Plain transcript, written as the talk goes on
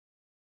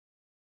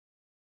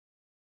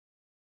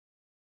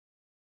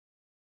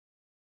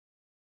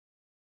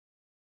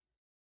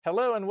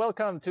Hello and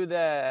welcome to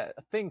the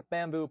Think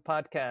Bamboo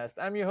podcast.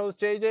 I'm your host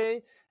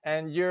JJ,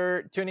 and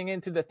you're tuning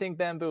into the Think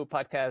Bamboo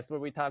podcast where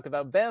we talk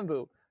about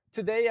bamboo.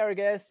 Today, our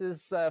guest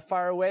is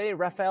far away,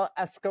 Rafael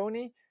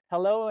Asconi.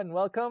 Hello and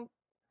welcome.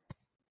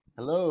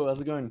 Hello,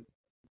 how's it going?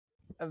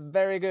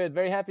 Very good.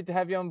 Very happy to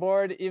have you on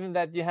board, even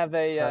that you have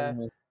Thanks for having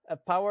me. a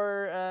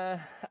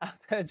power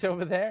outage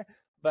over there.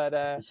 But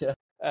Yeah,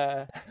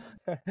 uh,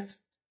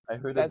 I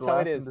heard a that's how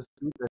it blast in is. the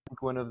street. I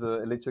think one of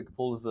the electric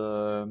poles,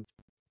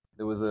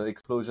 there was an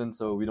explosion,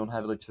 so we don't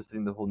have electricity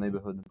in the whole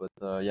neighborhood.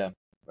 But yeah,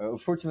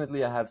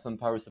 fortunately, I have some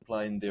power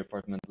supply in the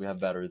apartment. We have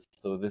batteries,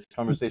 so this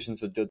conversation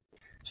should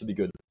be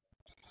good.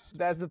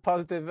 That's the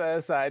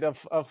positive side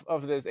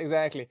of this,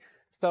 exactly.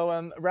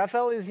 So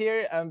Rafael is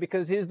here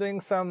because he's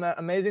doing some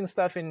amazing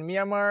stuff in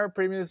Myanmar,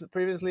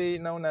 previously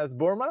known as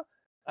Burma,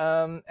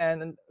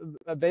 and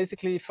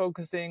basically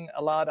focusing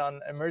a lot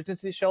on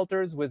emergency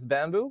shelters with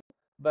bamboo.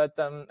 But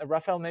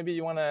Rafael, maybe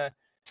you want to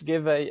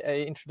give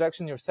a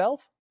introduction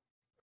yourself?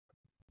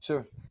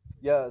 Sure.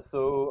 Yeah.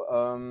 So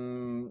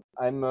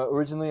I'm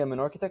originally I'm an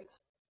architect.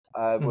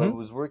 I Mm-hmm.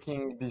 was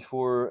working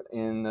before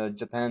in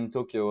Japan,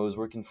 Tokyo. I was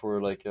working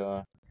for like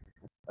a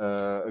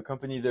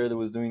company there that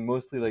was doing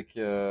mostly like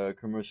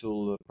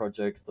commercial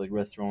projects like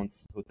restaurants,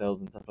 hotels,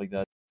 and stuff like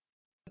that.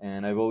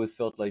 And I've always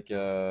felt like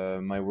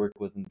my work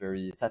wasn't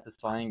very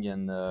satisfying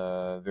and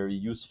very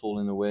useful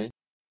in a way.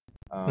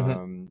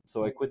 Mm-hmm.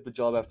 So I quit the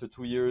job after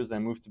 2 years. I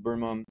moved to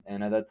Burma,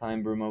 and at that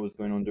time, Burma was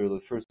going under the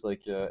first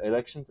like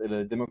elections,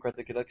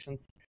 democratic elections.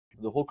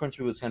 The whole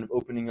country was kind of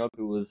opening up.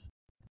 It was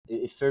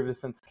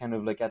effervescent kind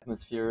of like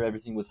atmosphere.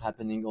 Everything was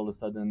happening all of a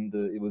sudden.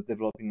 It was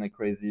developing like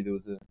crazy. There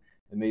was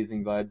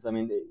amazing vibes. I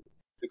mean,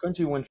 the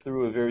country went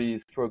through a very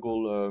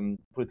struggle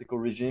political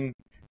regime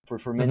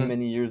for many Mm-hmm.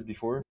 many years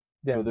before.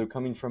 Yeah. So they're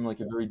coming from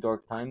like a very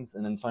dark times,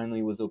 and then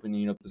finally was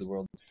opening up to the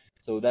world.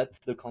 So that's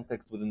the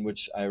context within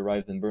which I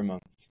arrived in Burma.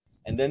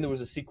 And then there was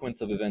a sequence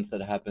of events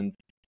that happened.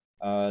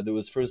 There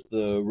was first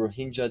the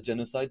Rohingya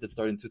genocide that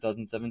started in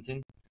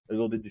 2017, a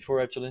little bit before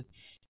actually.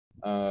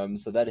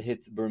 So that hit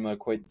Burma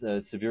quite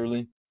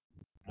severely.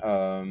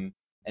 And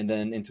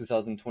then in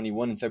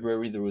 2021, in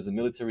February, there was a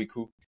military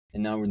coup,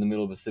 and now we're in the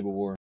middle of a civil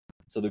war.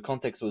 So the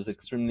context was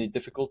extremely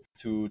difficult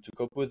to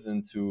cope with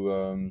and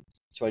to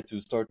try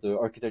to start the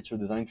architecture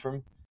design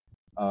firm.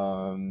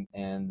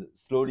 And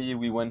slowly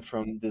we went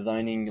from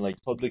designing like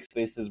public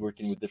spaces,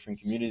 working with different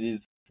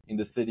communities in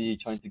the city,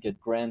 trying to get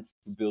grants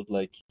to build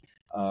like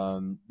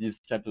these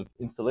type of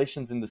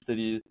installations in the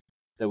city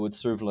that would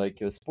serve like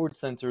sports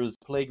centers,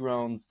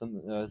 playgrounds, some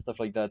stuff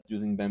like that,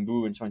 using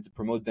bamboo and trying to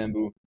promote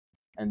bamboo.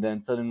 And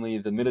then suddenly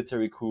the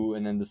military coup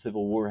and then the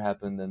civil war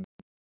happened, and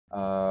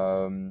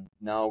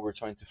now we're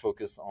trying to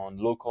focus on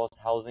low-cost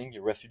housing,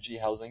 refugee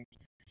housing.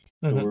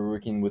 So Mm-hmm. we're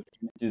working with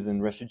communities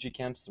in refugee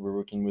camps. We're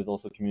working with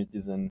also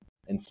communities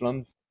in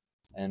slums,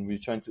 and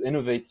we're trying to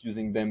innovate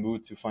using bamboo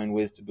to find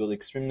ways to build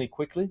extremely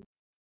quickly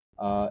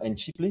and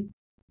cheaply,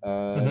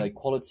 Mm-hmm. like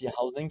quality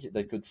housing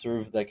that could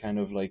serve that kind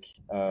of like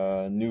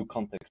new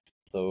context.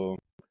 So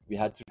we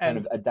had to kind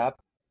And of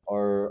adapt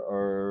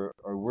our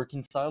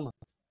working style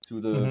to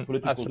the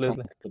political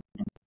absolutely. context.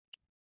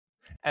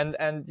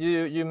 And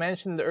you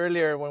mentioned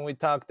earlier when we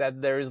talked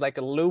that there is like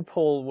a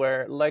loophole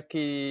where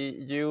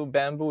lucky you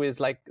bamboo is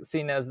like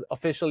seen as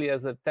officially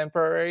as a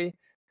temporary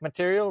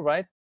material,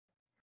 right?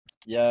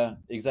 Yeah,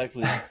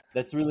 exactly.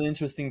 That's really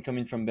interesting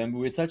coming from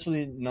bamboo. It's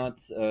actually not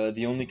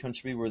the only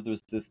country where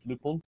there's this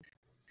loophole.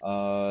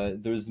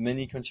 There's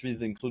many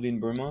countries, including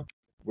Burma,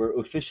 where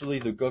officially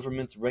the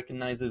government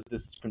recognizes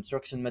this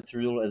construction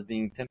material as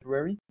being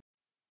temporary.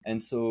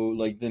 And so,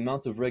 like, the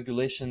amount of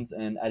regulations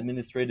and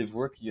administrative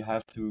work you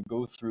have to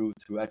go through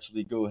to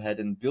actually go ahead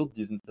and build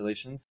these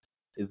installations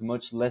is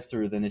much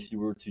lesser than if you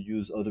were to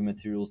use other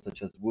materials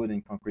such as wood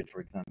and concrete,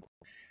 for example.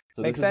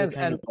 So this Makes is a sense.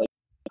 kind And of like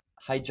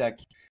hijack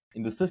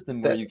in the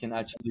system where that you can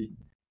actually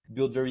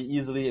build very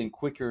easily and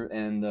quicker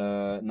and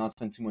not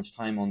spend too much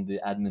time on the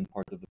admin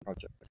part of the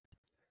project.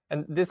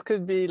 and this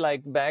could be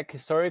like back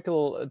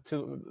historical to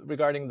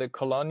regarding the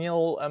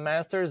colonial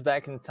masters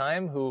back in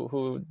time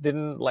who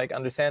didn't like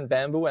understand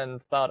bamboo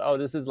and thought, oh,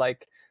 this is like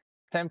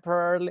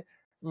temporary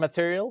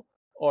material,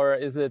 or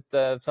is it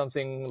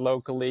something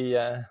locally?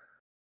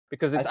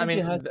 Because I it's, I think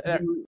it has mean, to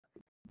do,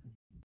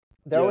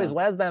 there always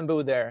yeah, was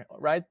bamboo there,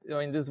 right? I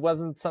mean, this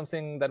wasn't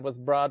something that was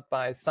brought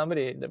by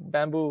somebody. The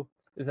bamboo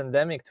is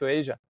endemic to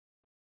Asia.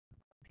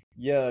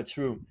 yeah,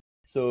 true.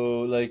 So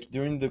like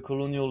during the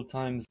colonial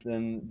times,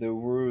 then there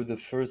were the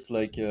first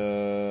like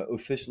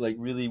official, like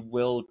really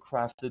well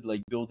crafted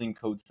like building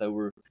codes that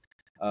were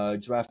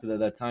drafted at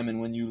that time. And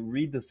when you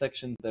read the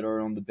sections that are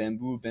on the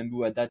bamboo,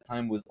 bamboo at that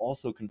time was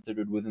also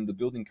considered within the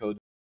building code,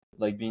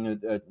 like being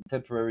a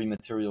temporary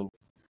material,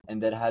 and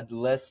that had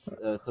less.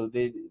 So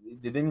they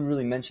didn't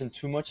really mention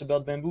too much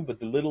about bamboo, but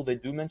the little they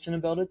do mention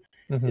about it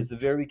Mm-hmm. is a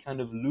very kind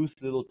of loose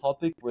little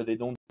topic where they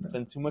don't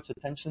spend too much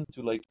attention to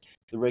like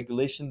the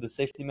regulation, the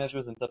safety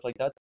measures, and stuff like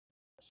that.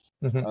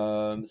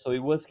 Mm-hmm. So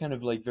it was kind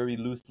of like very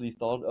loosely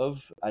thought of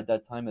at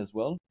that time as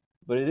well.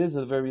 But it is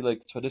a very like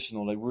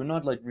traditional, like we're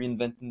not like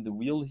reinventing the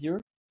wheel here.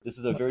 This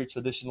is a very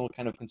traditional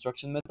kind of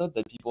construction method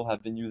that people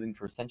have been using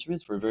for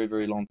centuries, for a very,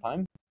 very long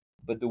time.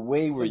 But the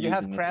way So we're you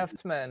have using it,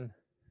 craftsmen,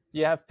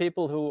 you have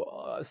people who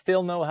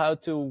still know how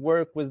to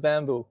work with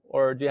bamboo,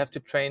 or do you have to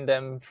train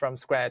them from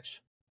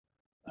scratch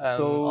on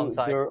so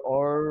site? there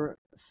are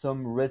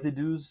some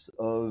residues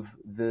of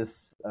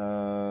this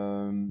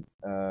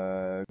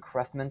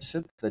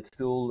craftsmanship that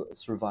still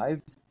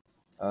survived,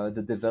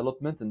 the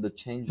development and the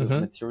change of Mm-hmm.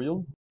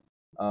 material.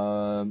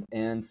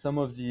 And some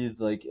of these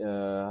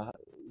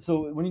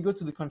so when you go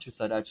to the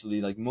countryside, actually,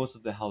 like most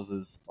of the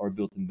houses are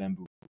built in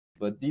bamboo,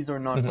 but these are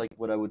not Mm-hmm. like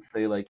what I would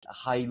say like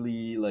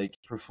highly like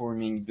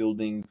performing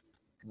buildings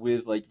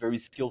with like very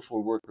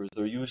skillful workers.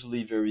 They're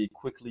usually very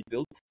quickly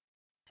built,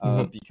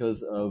 Mm-hmm.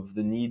 because of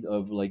the need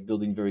of like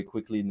building very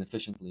quickly and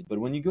efficiently. But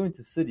when you go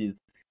into cities,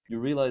 you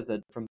realize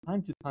that from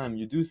time to time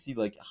you do see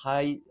like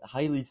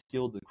highly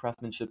skilled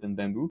craftsmanship in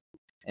bamboo.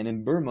 And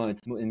in Burma,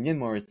 in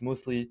Myanmar, it's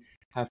mostly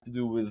have to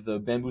do with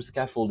bamboo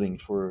scaffolding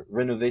for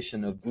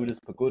renovation of Buddhist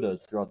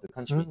pagodas throughout the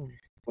country. Mm.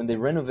 When they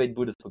renovate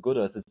Buddhist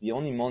pagodas, it's the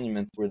only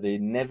monuments where they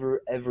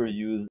never ever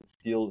use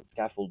steel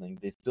scaffolding.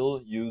 They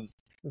still use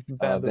It's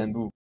bamboo.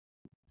 bamboo,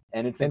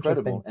 and it's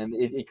incredible, Interesting. and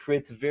it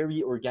creates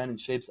very organic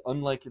shapes,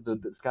 unlike the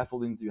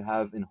scaffoldings you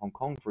have in Hong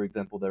Kong, for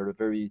example, that are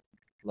very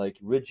like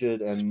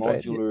rigid and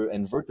Straight. modular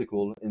and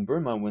vertical. In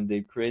Burma, when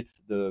they create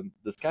the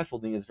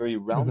scaffolding is very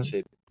round Mm-hmm.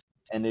 shaped,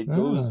 and it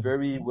goes Mm.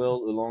 very well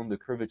along the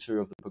curvature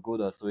of the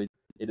pagoda, so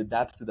it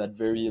adapts to that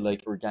very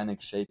like organic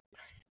shape,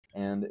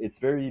 and it's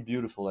very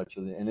beautiful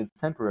actually, and it's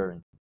temporary.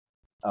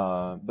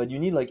 But you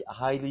need like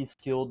highly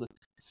skilled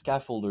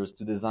scaffolders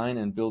to design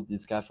and build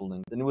these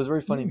scaffoldings. And it was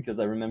very funny Mm. because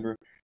I remember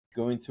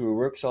going to a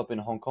workshop in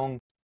Hong Kong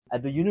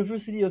at the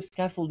University of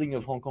Scaffolding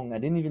of Hong Kong. I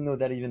didn't even know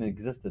that even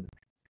existed.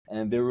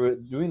 And they were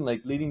doing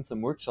like leading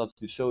some workshops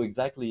to show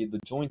exactly the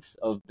joints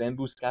of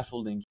bamboo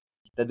scaffolding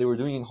that they were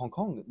doing in Hong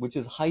Kong, which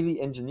is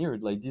highly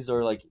engineered. Like these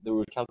are like there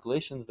were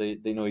calculations,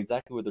 they know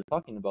exactly what they're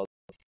talking about.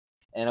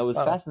 And I was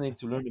Wow. fascinated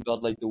to learn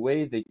about like the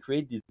way they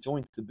create these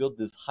joints to build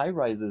these high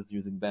rises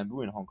using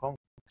bamboo in Hong Kong.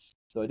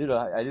 So I did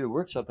a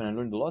workshop and I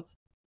learned a lot.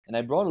 And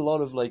I brought a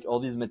lot of like all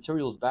these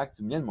materials back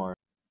to Myanmar.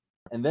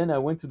 And then I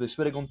went to the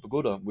Shwedagon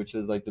Pagoda, which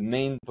is like the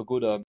main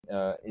pagoda,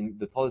 in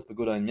the tallest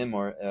pagoda in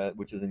Myanmar,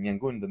 which is in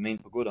Yangon, the main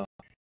pagoda.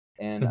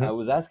 And Mm-hmm. I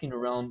was asking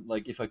around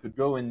like if I could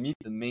go and meet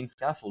the main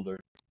scaffolder.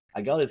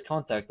 I got his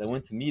contact. I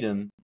went to meet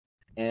him,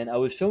 and I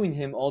was showing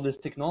him all this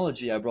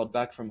technology I brought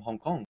back from Hong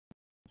Kong,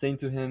 saying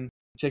to him,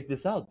 "Check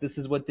this out. This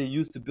is what they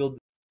use to build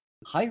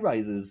high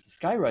rises,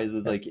 sky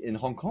rises, Yeah. like in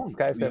Hong Kong,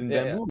 Skyscraper. using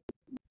Yeah, yeah. bamboo.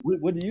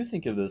 What do you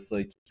think of this?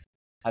 Like,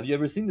 have you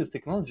ever seen this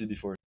technology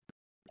before?"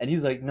 And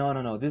he's like, "No,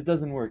 no, no, this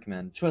doesn't work,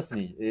 man. Trust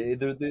me,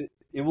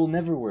 it will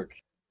never work.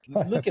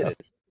 Look at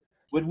it.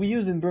 What we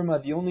use in Burma,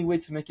 the only way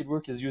to make it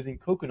work is using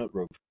coconut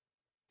rope."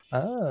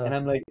 And Ah.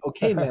 I'm like,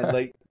 "Okay, man,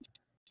 like,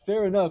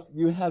 fair enough.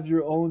 You have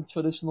your own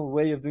traditional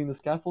way of doing the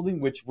scaffolding,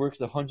 which works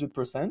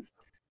 100%.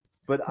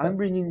 But I'm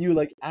bringing you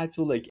like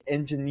actual like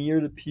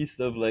engineered piece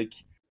of like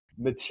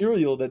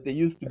material that they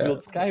use to Yeah.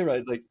 build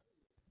skyrise. Like,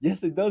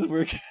 yes, it does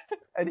work."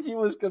 And he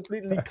was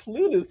completely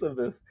clueless of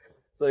this.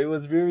 So it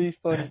was very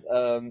fun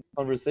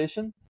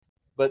conversation.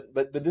 But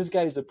this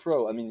guy is a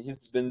pro. I mean,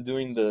 he's been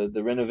doing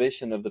the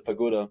renovation of the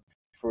pagoda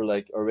for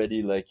like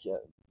already like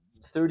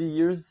 30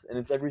 years, and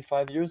it's every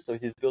 5 years. So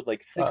he's built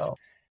like six Wow.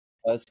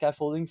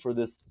 scaffolding for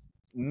this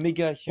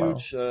mega Wow.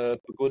 huge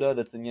pagoda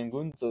that's in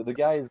Yangon. So the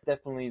guy is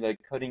definitely like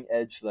cutting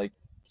edge like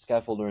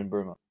scaffolder in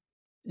Burma.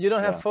 You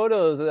don't have Yeah.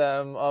 photos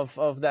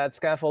of that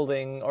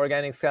scaffolding,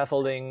 organic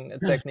scaffolding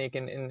technique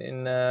in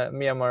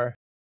Myanmar,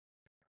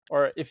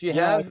 or if you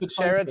Yeah, I have, could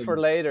find share it for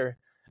some. later.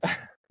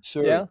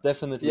 Sure, Yeah,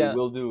 definitely yeah,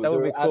 will do. that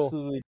would be They're cool.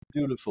 absolutely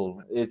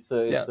beautiful. Yeah.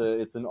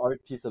 It's an art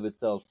piece of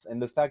itself,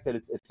 and the fact that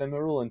it's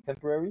ephemeral and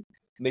temporary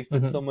makes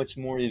it Mm-hmm. so much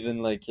more even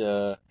like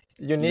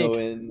Unique.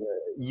 and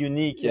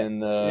unique Yeah,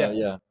 and yeah,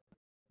 yeah.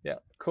 yeah.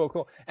 Cool,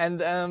 cool. And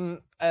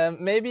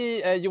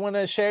maybe you want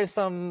to share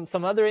some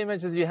other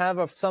images you have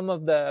of some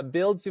of the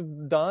builds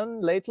you've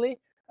done lately,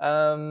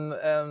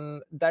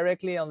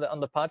 directly on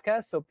the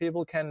podcast, so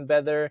people can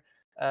better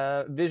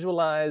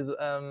visualize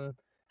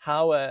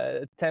how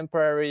a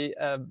temporary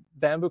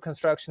bamboo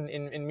construction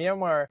in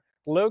Myanmar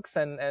looks,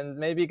 and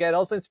maybe get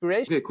also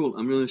inspiration. Okay, cool.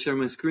 I'm going to share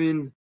my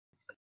screen.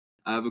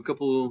 I have a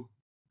couple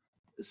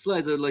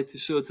slides I'd like to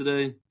show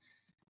today.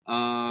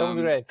 That would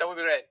be great. That would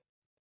be great.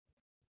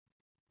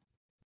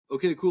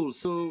 Okay, cool.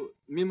 So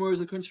Myanmar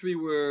is a country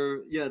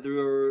where, yeah, there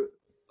are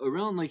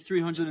around like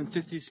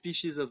 350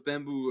 species of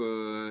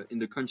bamboo in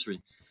the country.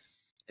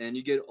 And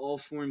you get all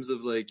forms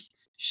of like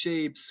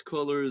shapes,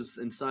 colors,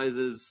 and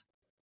sizes.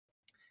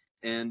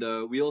 And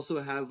we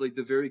also have like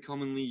the very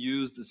commonly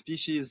used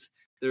species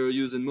that are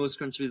used in most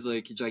countries,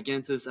 like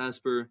Gigantus,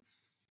 Asper.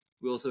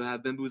 We also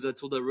have Bamboo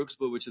Zatulda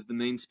ruxbo, which is the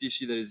main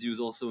species that is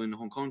used also in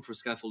Hong Kong for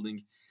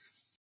scaffolding.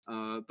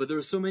 But there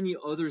are so many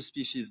other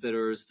species that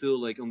are still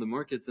like on the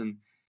market. And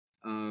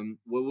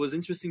what was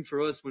interesting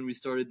for us when we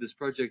started this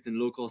project in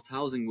low-cost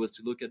housing was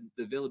to look at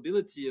the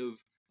availability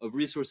of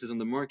resources on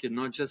the market,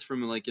 not just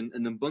from like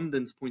an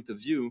abundance point of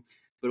view,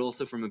 but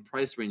also from a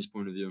price range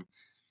point of view.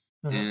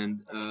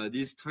 And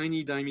these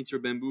tiny diameter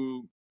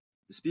bamboo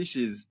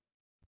species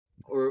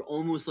are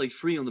almost like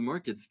free on the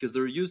markets because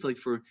they're used like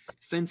for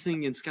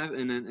fencing and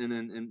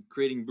and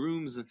creating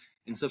brooms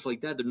and stuff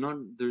like that.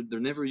 They're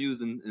never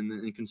used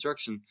in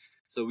construction.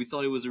 So we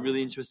thought it was a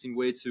really interesting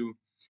way to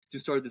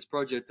start this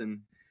project,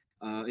 and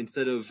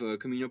instead of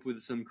coming up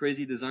with some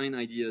crazy design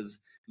ideas,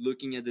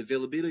 looking at the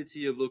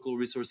availability of local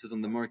resources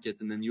on the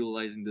market and then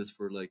utilizing this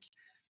for like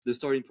the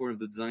starting point of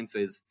the design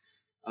phase.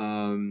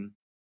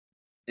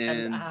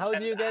 And how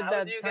do you get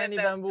that tiny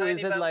bamboo?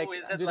 Is it like,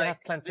 do they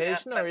have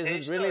plantation, or is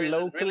it really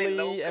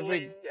locally?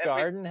 Every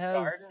garden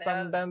has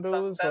some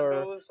bamboos,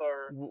 or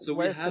so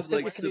where we have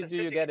like specifically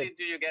do you get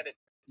it?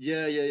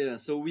 Yeah.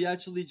 So we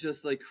actually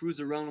just like cruise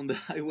around on the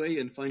highway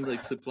and find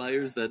like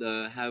suppliers that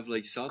have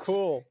like shops.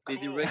 Cool. They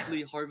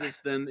directly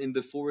harvest them in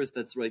the forest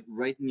that's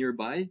right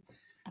nearby.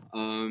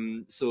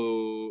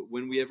 So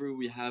whenever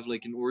we have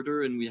like an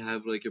order and we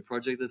have like a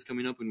project that's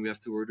coming up and we have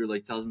to order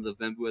like thousands of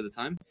bamboo at a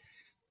time,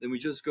 then we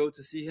just go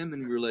to see him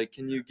and we're like,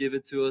 can you give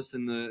it to us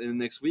in the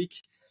next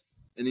week?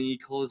 And then he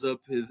calls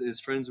up his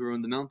friends who are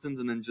on the mountains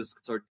and then just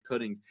start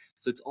cutting.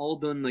 So it's all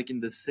done like in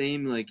the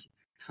same like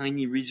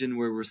tiny region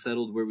where we're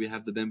settled, where we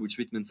have the bamboo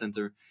treatment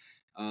center.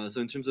 So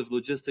in terms of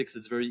logistics,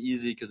 it's very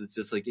easy because it's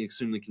just like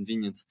extremely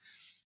convenient.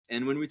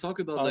 And when we talk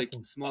about like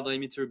small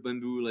diameter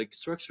bamboo like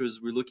structures,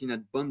 we're looking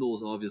at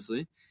bundles,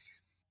 obviously.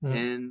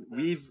 And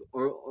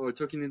are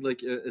talking it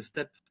like a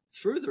step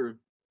further,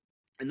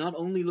 and not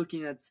only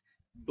looking at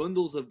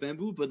bundles of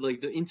bamboo, but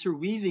like the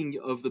interweaving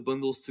of the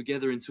bundles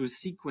together into a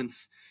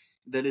sequence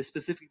that is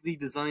specifically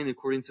designed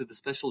according to the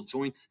special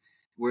joint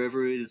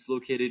wherever it is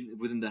located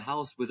within the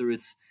house, whether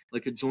it's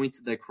like a joint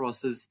that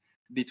crosses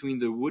between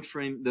the wood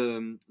frame,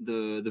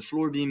 the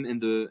floor beam and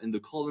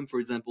the column, for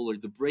example, or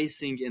the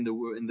bracing and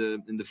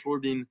the floor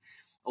beam.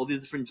 All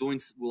these different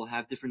joints will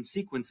have different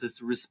sequences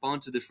to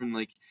respond to different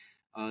like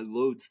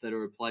loads that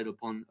are applied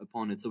upon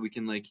it. So we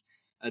can like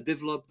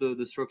develop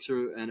the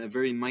structure at a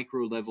very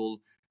micro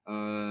level,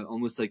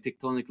 almost like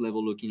tectonic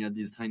level, looking at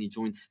these tiny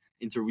joints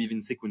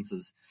interweaving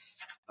sequences.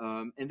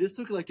 And this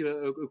took like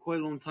a quite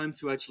a long time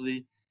to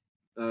actually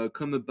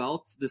come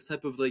about, this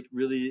type of like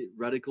really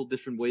radical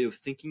different way of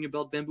thinking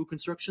about bamboo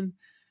construction.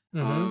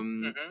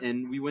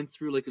 And we went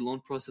through like a long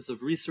process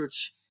of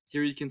research.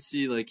 Here you can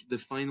see like the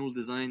final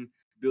design,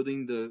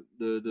 building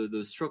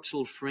the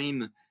structural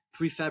frame,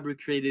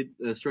 prefabricated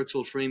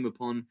structural frame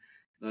upon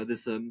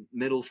this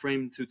metal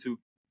frame to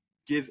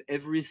give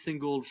every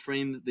single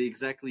frame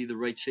exactly the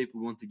right shape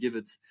we want to give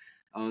it,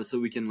 so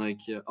we can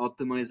like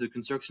optimize the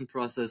construction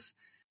process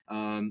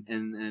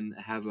and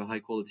have a high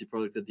quality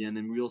product at the end.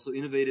 And we also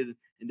innovated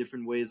in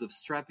different ways of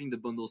strapping the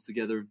bundles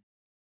together.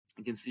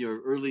 You can see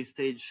our early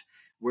stage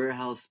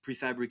warehouse,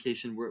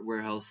 prefabrication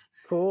warehouse.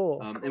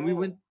 Cool. And we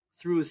went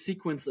through a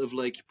sequence of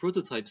like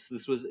prototypes.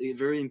 This was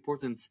very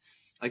important.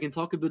 I can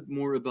talk a bit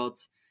more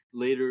about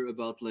later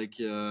about like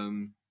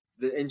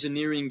the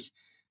engineering,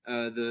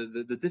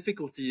 the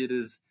difficulty it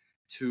is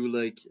to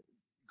like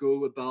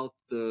go about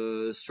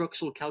the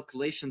structural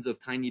calculations of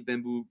tiny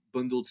bamboo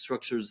bundled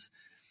structures,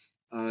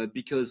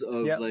 because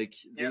of like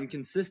the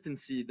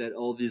inconsistency that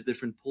all these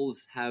different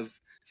poles have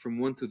from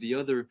one to the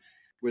other,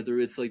 whether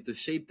it's like the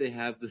shape they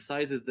have, the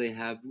sizes they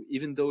have,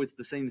 even though it's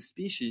the same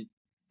species,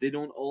 they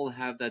don't all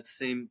have that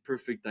same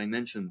perfect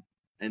dimension.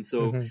 And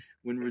so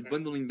when we're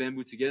bundling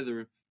bamboo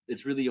together,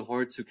 it's really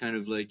hard to kind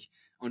of like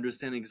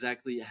understand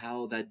exactly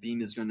how that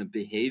beam is going to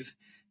behave,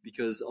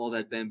 because all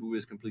that bamboo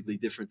is completely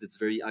different. It's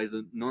very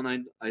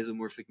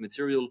non-isomorphic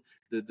material.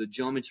 The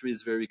geometry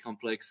is very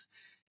complex.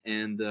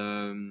 And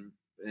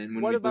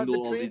when we bundle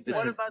all these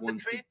different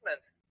ones,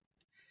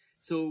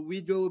 so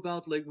we go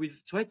about like,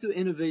 we've tried to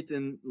innovate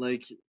in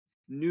like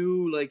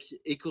new like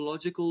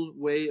ecological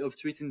way of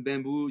treating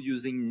bamboo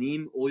using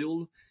neem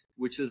oil,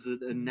 which is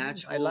a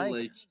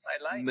natural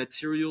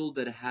material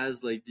that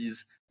has like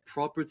these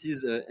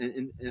properties,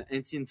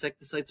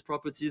 anti-insecticides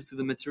properties to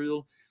the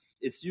material.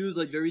 It's used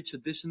like very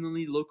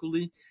traditionally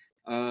locally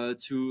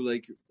to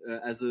like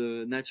as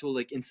a natural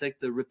like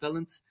insect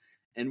repellent,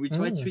 and we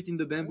tried treating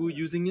the bamboo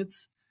using it.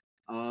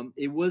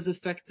 It was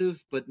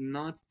effective, but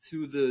not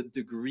to the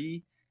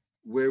degree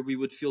where we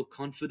would feel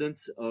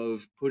confident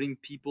of putting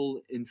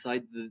people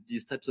inside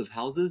these types of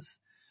houses.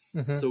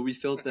 So we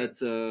felt that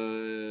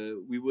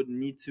we would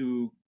need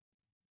to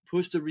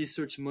push the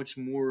research much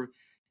more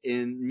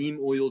in neem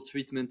oil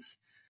treatments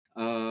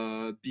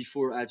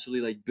before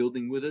actually like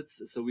building with it.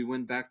 So we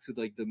went back to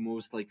like the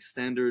most like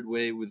standard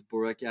way with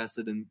boric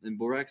acid and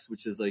borax,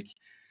 which is like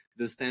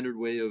the standard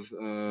way of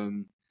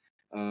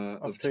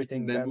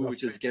treating bamboo,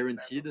 which is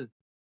guaranteed.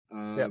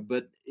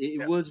 But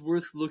it was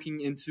worth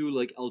looking into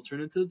like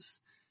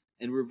alternatives,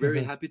 and we're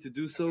very happy to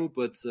do so.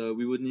 But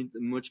we would need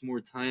much more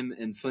time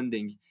and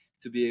funding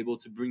to be able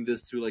to bring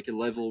this to like a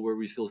level where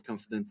we feel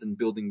confident in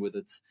building with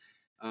it.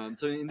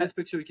 So in this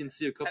picture, you can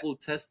see a couple of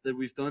tests that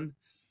we've done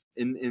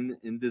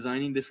in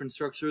designing different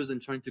structures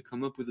and trying to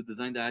come up with a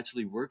design that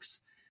actually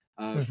works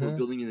for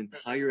building an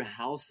entire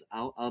house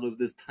out of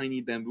this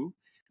tiny bamboo.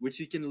 which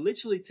you can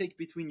literally take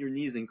between your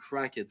knees and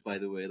crack it, by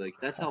the way. Like,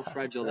 that's how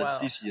fragile that Wow.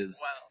 species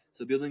is.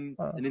 So building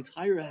Wow. an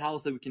entire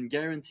house that we can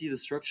guarantee the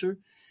structure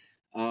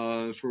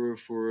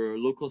for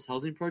locals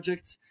housing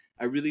projects,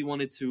 I really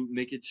wanted to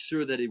make it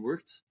sure that it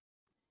worked.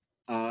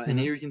 And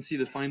here you can see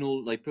the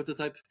final like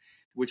prototype,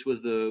 which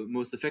was the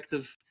most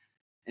effective.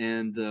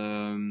 And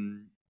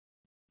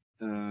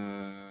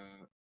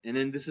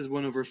then this is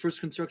one of our first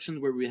constructions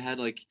where we had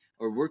like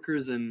our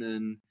workers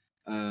and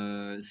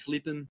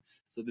sleeping.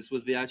 So this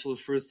was the actual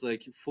first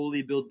like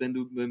fully built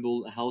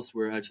bamboo house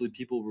where actually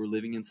people were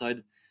living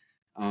inside.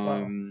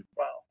 Wow.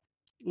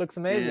 Looks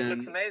amazing.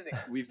 Looks amazing.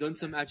 We've done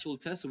some actual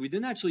tests. So we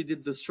didn't actually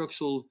did the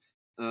structural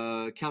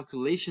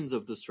calculations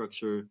of the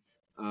structure.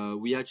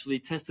 We actually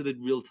tested it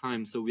real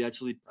time. So we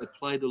actually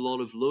applied a lot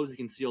of loads. You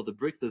can see all the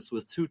bricks. This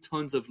was 2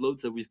 tons of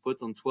loads that we've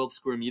put on 12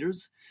 square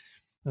meters.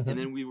 And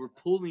then we were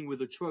pulling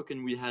with a truck,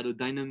 and we had a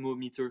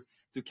dynamometer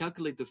to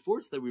calculate the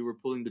force that we were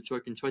pulling the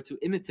truck and try to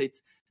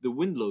imitate the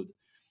wind load.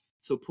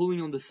 So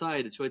pulling on the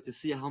side, try to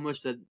see how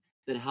much that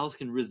house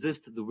can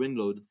resist the wind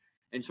load,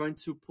 and trying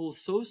to pull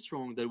so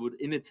strong that it would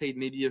imitate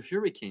maybe a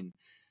hurricane,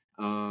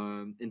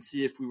 and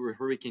see if we were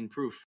hurricane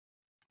proof.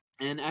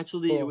 And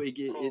actually,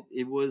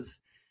 it was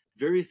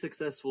very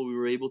successful. We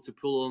were able to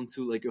pull on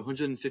to like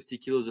 150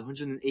 kilos,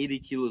 180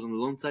 kilos on the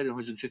long side, and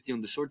 150 on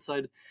the short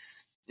side.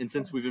 And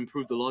since we've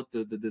improved a lot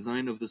the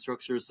design of the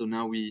structure, so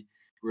now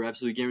we're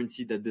absolutely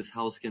guaranteed that this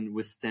house can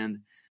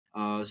withstand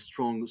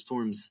strong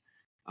storms,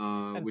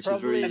 which is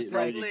very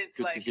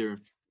good to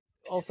hear.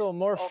 Also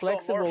more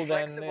flexible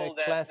than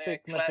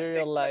classic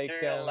material like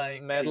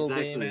metal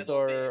beams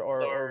or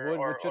wood,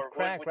 which would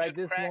crack, right?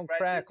 This won't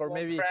crack, or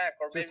maybe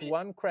just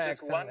one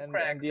cracks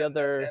and the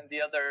other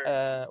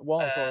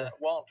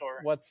won't,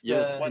 or what's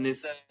yes, the... and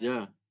it's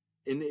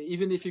and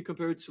even if you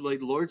compare it to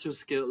like larger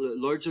scale,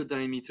 larger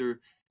diameter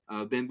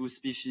bamboo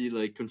species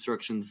like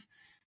constructions,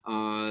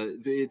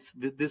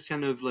 this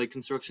kind of like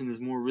construction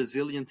is more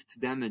resilient to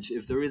damage.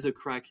 If there is a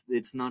crack,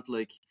 it's not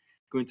like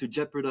going to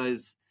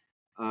jeopardize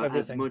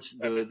as much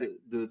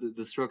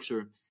the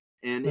structure.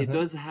 And it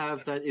does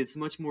have that, it's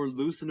much more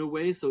loose in a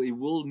way, so it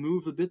will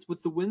move a bit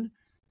with the wind,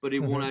 but it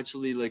won't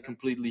actually like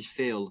completely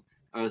fail,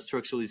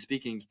 structurally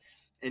speaking.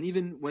 And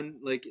even when,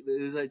 like,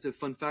 there's like a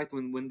fun fact,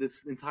 when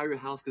this entire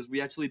house, because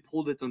we actually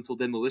pulled it until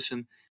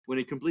demolition, when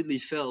it completely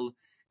fell,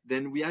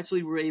 then we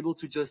actually were able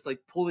to just like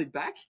pull it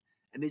back,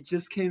 and it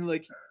just came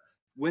like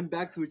went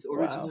back to its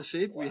original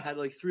shape. We had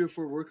like 3 or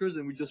 4 workers,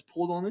 and we just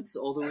pulled on it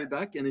all the way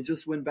back, and it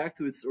just went back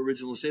to its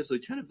original shape. So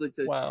it kind of like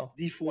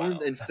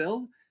deformed and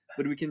fell,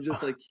 but we can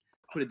just like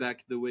put it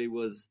back the way it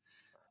was.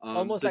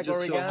 Almost so like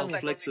just origami. Show how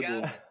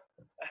flexible.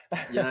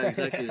 Yeah,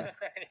 exactly.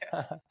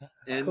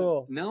 And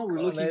now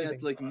we're looking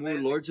at like more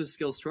larger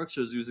scale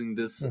structures using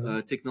this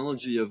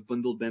technology of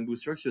bundled bamboo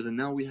structures. And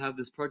now we have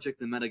this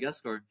project in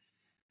Madagascar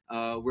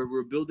where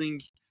we're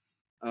building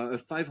a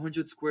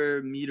 500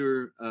 square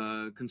meter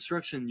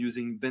construction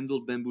using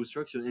bundled bamboo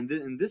structure.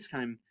 And this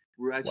time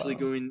we're actually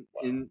going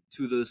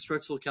into the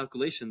structural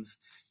calculations.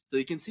 So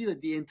you can see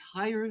that the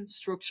entire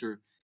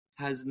structure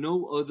has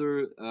no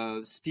other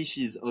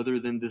species other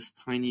than this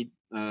tiny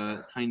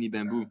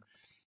bamboo.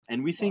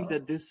 And we think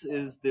that this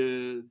is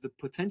the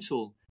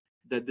potential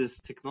that this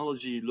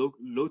technology,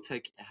 low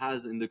tech,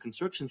 has in the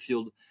construction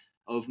field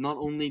of not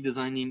only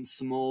designing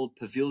small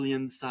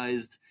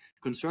pavilion-sized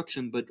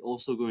construction, but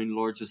also going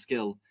larger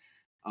scale.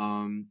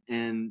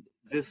 And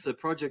this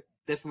project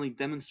definitely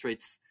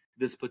demonstrates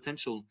this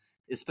potential,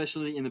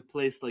 especially in a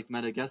place like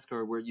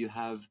Madagascar, where you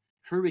have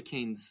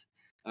hurricanes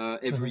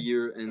every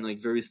year and like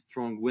very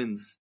strong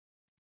winds.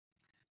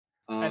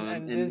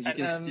 And you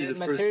can see the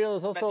material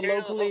is also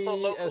locally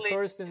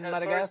sourced in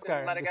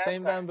Madagascar, the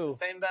same bamboo.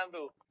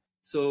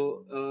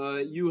 So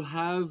you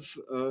have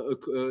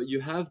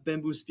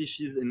bamboo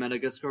species in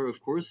Madagascar, of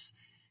course.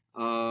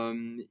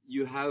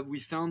 We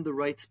found the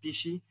right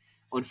species.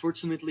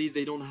 Unfortunately,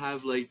 they don't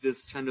have like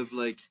this kind of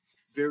like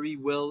very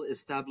well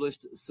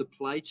established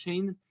supply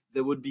chain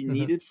that would be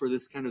needed for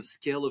this kind of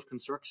scale of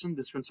construction.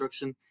 This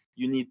construction,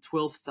 you need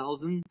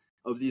 12,000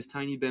 of these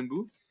tiny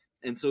bamboo.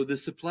 And so the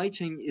supply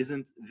chain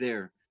isn't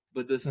there,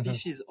 but the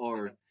species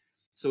are.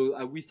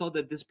 So we thought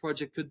that this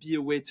project could be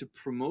a way to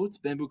promote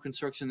bamboo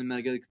construction in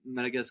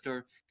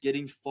Madagascar,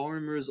 getting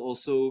farmers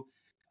also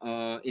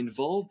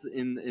involved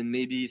in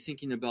maybe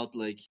thinking about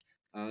like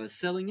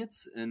selling it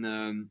and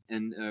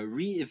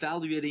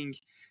re-evaluating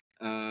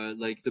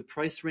like the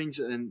price range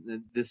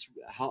and this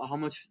how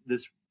much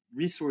this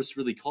resource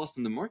really costs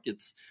in the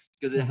markets,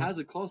 because it has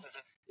a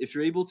cost. If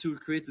you're able to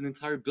create an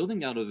entire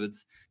building out of it,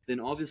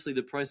 then obviously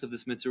the price of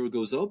this material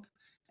goes up,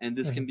 and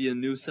this can be a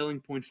new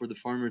selling point for the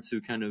farmer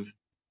to kind of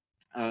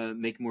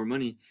make more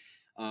money.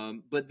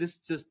 But this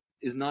just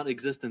is not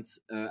existent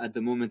at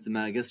the moment in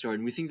Madagascar,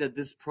 and we think that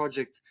this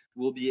project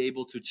will be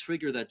able to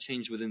trigger that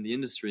change within the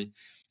industry.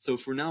 So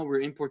for now,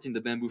 we're importing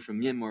the bamboo from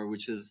Myanmar,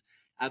 which is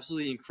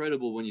absolutely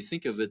incredible when you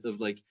think of it,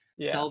 of like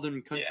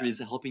southern countries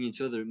helping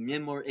each other.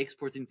 Myanmar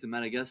exporting to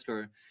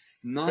Madagascar,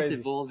 not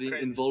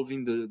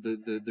involving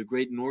the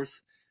great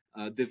north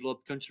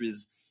developed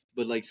countries.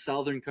 but like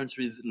southern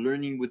countries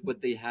learning with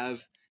what they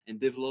have and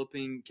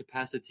developing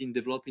capacity and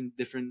developing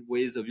different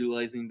ways of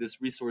utilizing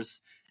this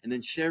resource, and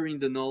then sharing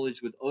the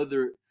knowledge with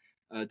other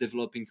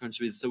developing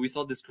countries. So we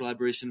thought this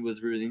collaboration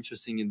was really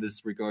interesting in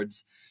this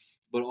regards.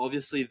 But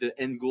obviously the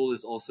end goal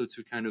is also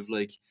to kind of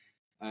like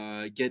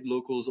get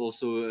locals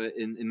also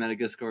in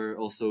Madagascar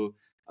also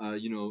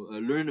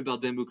learn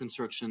about bamboo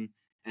construction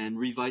and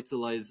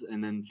revitalize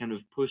and then kind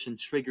of push and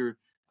trigger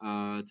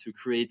to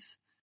create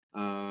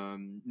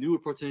new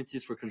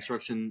opportunities for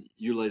construction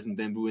utilizing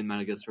bamboo in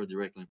Madagascar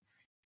directly.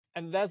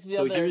 And that's the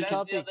So here other you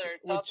can- topic,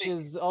 which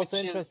is also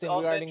interesting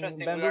regarding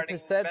bamboo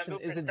perception.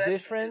 Is it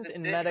different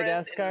in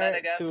Madagascar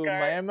to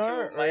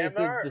Myanmar, or is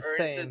it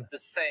the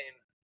same?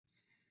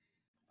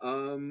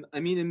 I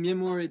mean, in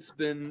Myanmar, it's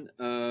been.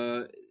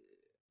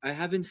 I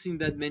haven't seen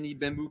that many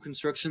bamboo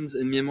constructions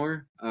in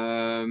Myanmar.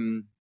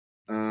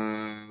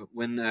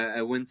 When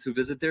I went to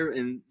visit there,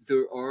 and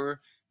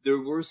there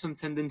were some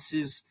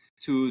tendencies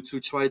to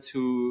try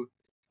to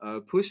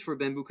push for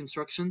bamboo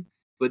construction,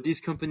 but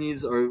these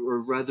companies are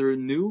rather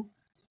new.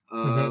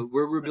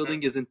 Where we're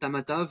building is in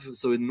Tamatave,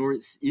 so in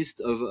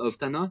northeast of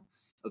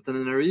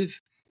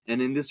Tananarive,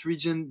 and in this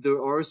region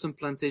there are some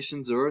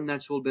plantations, there are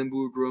natural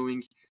bamboo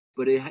growing,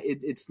 but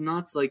it's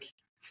not like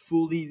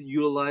fully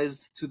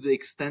utilized to the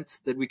extent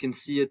that we can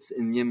see it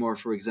in Myanmar,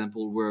 for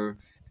example, where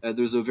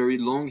there's a very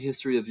long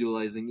history of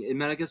utilizing. In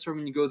Madagascar,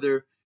 when you go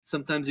there,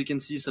 sometimes you can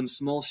see some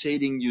small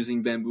shading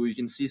using bamboo. You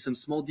can see some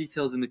small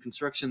details in the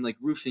construction, like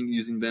roofing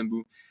using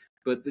bamboo,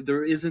 but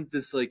there isn't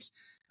this like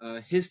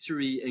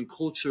history and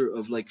culture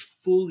of like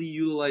fully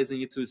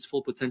utilizing it to its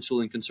full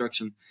potential in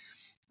construction.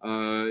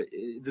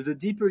 The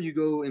deeper you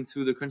go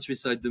into the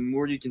countryside, the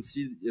more you can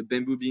see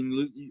bamboo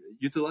being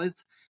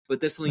utilized, but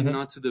definitely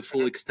not to the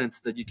full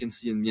extent that you can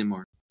see in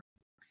Myanmar.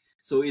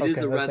 So it is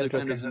a rather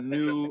kind of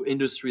new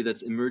industry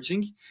that's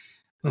emerging.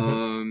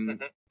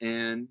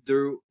 And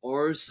there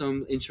are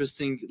some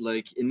interesting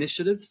like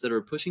initiatives that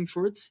are pushing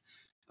for it.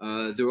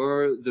 There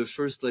are the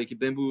first like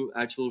bamboo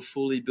actual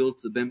fully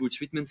built bamboo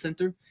treatment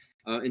center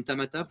in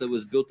Tamatave that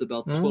was built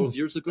about 12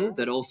 years ago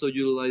that also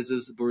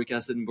utilizes boric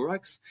acid and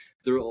borax.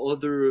 There are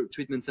other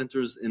treatment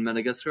centers in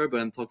Madagascar,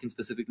 but I'm talking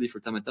specifically for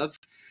Tamatave.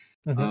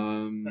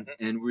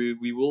 And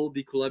we will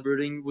be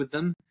collaborating with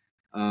them.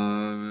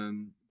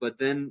 But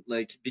then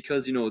like,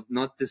 because,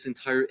 not this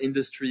entire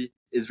industry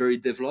is very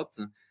developed,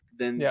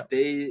 then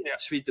they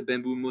treat the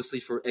bamboo mostly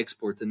for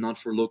export and not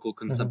for local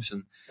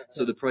consumption.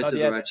 So the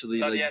prices are actually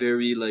like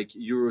very like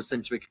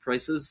Eurocentric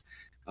prices,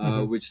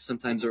 which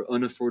sometimes are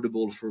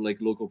unaffordable for like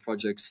local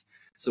projects.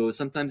 So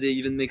sometimes it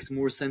even makes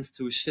more sense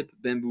to ship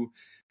bamboo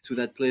to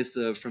that place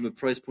from a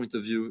price point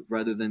of view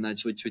rather than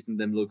actually treating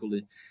them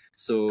locally.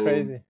 So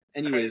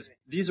anyways,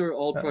 these are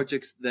all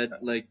projects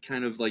that like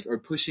kind of like are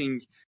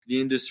pushing the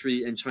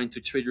industry and trying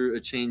to trigger a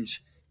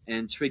change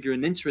and trigger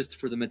an interest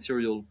for the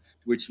material,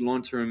 which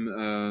long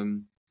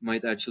term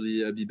might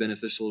actually be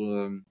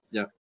beneficial.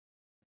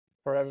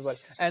 For everybody.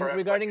 And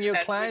regarding your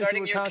clients,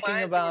 we're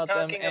talking about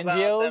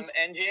NGOs.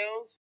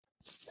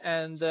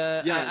 And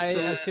I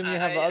assume you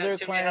have other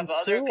clients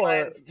too,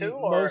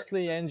 or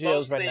mostly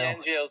NGOs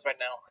right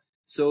now?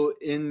 So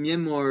in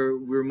Myanmar,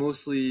 we're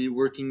mostly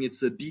working.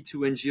 It's a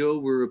B2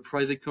 NGO. We're a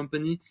private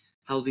company.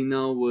 Housing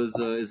Now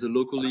is a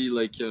locally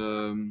like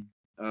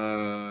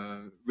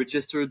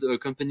registered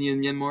company in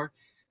Myanmar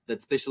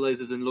that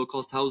specializes in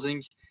low-cost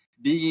housing.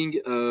 Being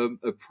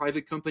a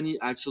private company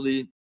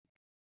actually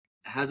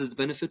has its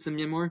benefits in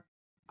Myanmar.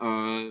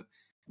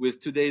 With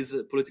today's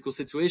political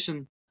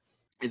situation,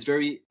 it's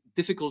very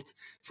difficult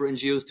for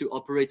NGOs to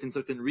operate in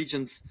certain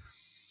regions.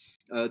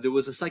 There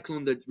was a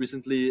cyclone that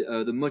recently,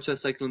 the Mocha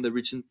cyclone that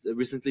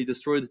recently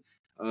destroyed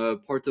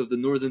part of the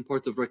northern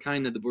part of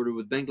Rakhine at the border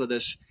with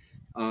Bangladesh.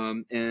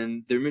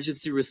 And the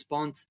emergency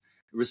response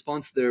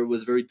there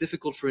was very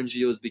difficult for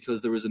NGOs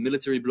because there was a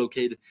military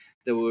blockade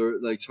that were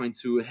like trying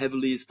to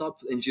heavily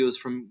stop NGOs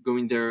from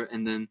going there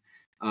and then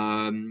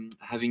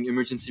having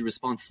emergency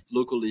response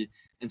locally.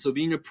 And so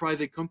being a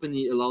private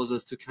company allows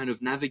us to kind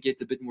of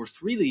navigate a bit more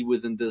freely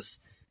within this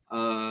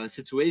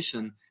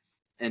situation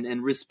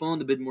and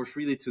respond a bit more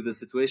freely to the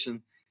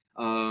situation.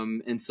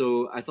 And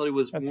so I thought it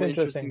was more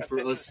interesting for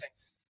us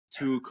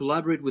to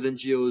collaborate with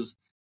NGOs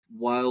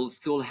while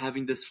still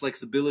having this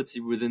flexibility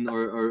within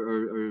our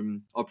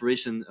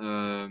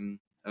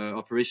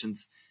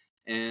operations.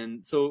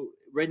 And so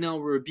right now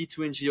we're a B2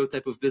 NGO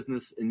type of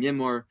business in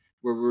Myanmar,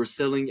 where we're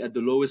selling at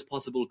the lowest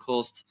possible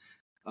cost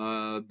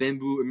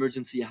bamboo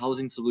emergency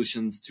housing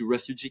solutions to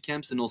refugee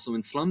camps and also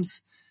in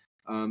slums.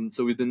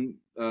 So we've been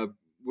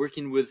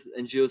working with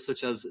NGOs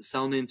such as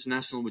Sauna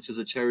International, which is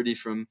a charity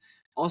from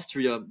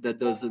Austria that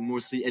does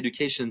mostly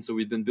education. So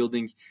we've been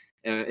building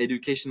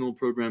educational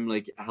program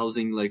like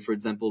housing, like for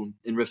example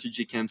in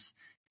refugee camps,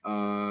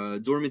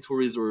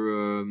 dormitories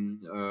or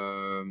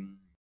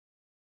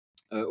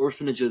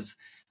orphanages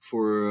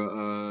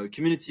for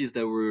communities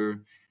that were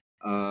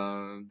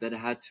that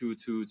had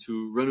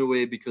to run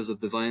away because of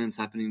the violence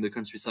happening in the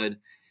countryside,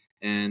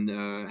 and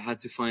had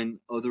to find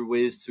other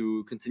ways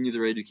to continue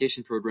their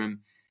education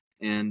program.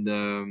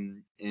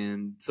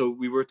 and so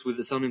we worked with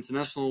the Sound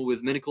International,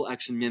 with Medical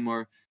Action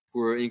Myanmar,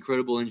 who are an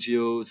incredible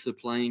NGO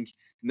supplying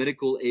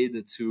medical aid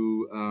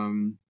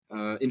to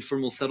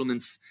informal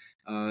settlements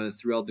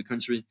throughout the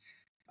country.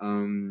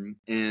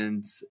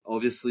 And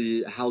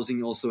obviously,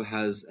 housing also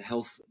has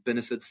health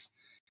benefits.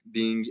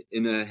 Being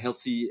in a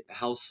healthy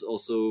house,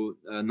 also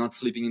not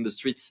sleeping in the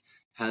streets,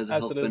 has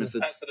health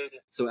benefits.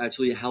 So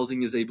actually,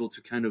 housing is able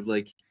to kind of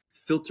like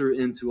filter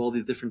into all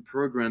these different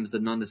programs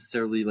that not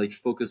necessarily like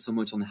focus so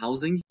much on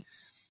housing,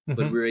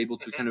 but we're able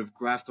to kind of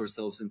graft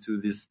ourselves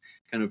into these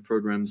kind of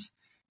programs.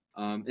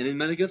 And in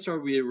Madagascar,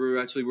 we're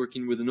actually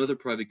working with another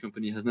private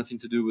company. It has nothing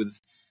to do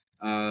with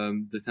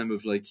the type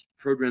of like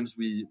programs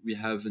we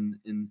have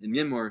in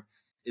Myanmar.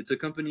 It's a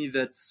company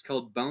that's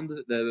called Bound,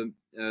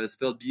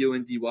 spelled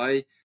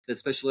BONDY, that's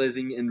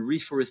specializing in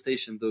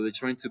reforestation. Though they're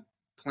trying to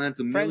plant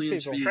a million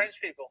trees. French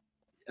people.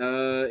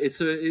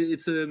 It's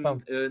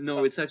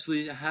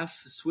actually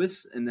half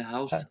Swiss and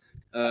half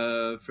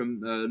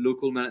from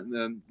local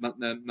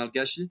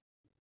Malgashi.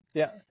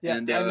 Yeah.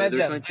 And I met they're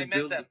them. trying to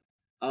build.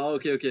 Oh,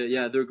 okay,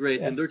 yeah, they're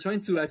great, and they're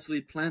trying to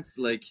actually plant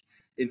like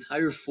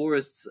entire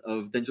forests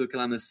of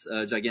Dendrocalamus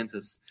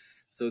giganteus.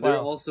 So they're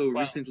also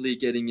recently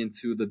getting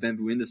into the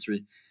bamboo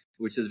industry,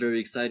 which is very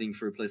exciting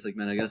for a place like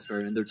Madagascar.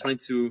 And they're trying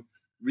to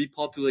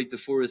repopulate the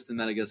forest in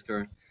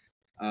Madagascar.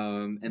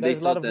 And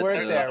there's a lot of work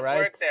there,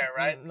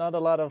 right? Not a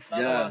lot of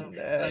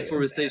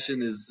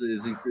deforestation is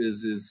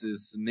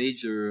a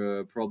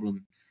major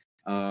problem.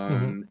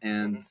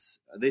 And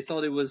they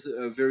thought it was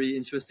very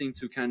interesting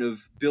to kind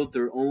of build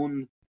their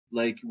own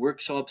like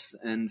workshops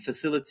and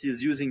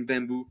facilities using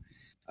bamboo,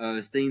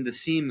 staying the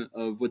theme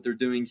of what they're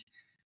doing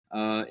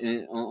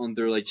on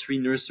their like tree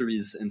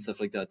nurseries and stuff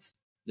like that.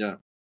 Yeah.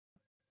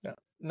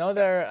 No,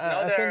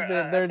 I think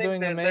they're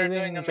doing an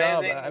amazing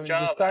job. I mean,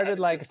 they started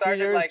like 3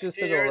 years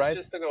just ago, right?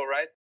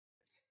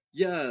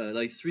 Yeah,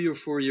 like 3 or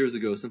 4 years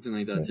ago, something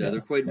like that. Yeah, they're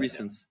quite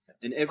recent,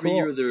 and every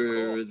year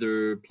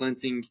they're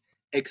planting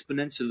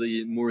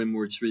exponentially more and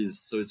more trees.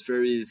 So it's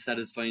very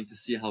satisfying to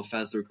see how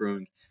fast they're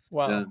growing.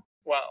 Wow. Yeah.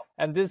 Wow.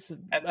 And this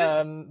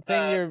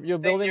thing you're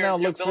building now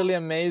looks really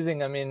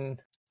amazing. I mean.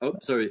 Oh,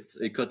 sorry,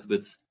 it cut a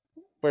bit.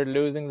 We're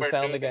losing the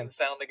sound again.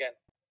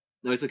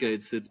 No, it's okay.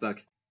 It's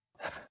back.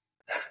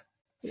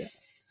 Yeah.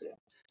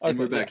 And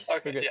we're back.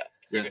 Okay.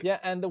 Yeah.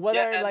 And what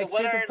are like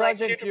future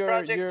projects you're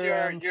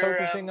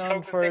focusing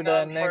on for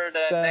the next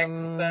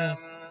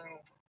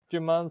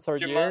few months or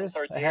years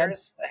ahead?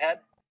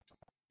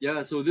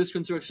 Yeah. So this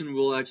construction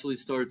will actually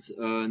start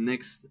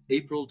next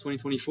April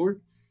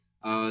 2024.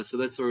 So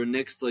that's our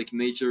next like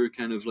major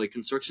kind of like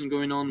construction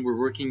going on. We're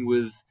working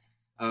with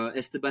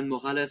Esteban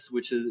Morales,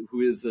 who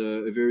is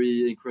a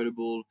very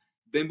incredible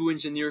bamboo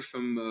engineer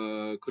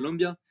from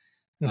Colombia.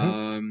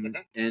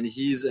 And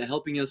he's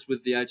helping us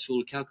with the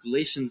actual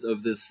calculations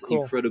of this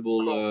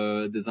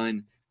incredible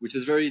design, which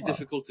is very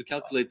difficult to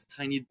calculate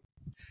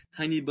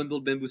tiny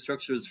bundled bamboo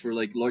structures for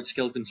like large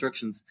scale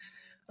constructions.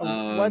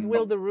 What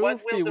will the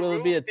roof be? Will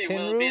it be a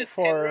tin roof,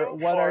 or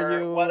what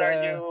are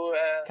you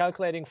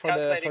calculating for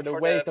the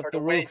weight of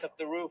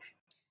the roof?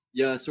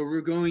 Yeah, so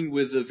we're going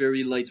with a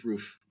very light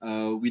roof.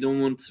 We don't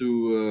want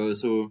to.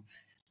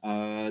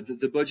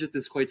 The budget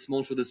is quite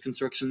small for this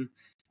construction.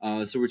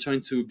 So we're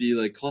trying to be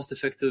like cost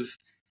effective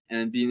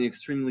and be an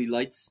extremely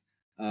light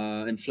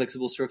and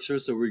flexible structure.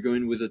 So we're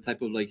going with a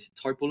type of like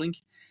tarpaulin,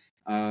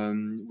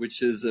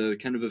 which is a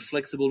kind of a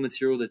flexible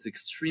material that's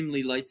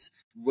extremely light,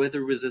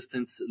 weather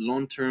resistant,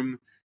 long term.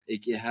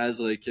 It has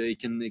like it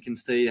can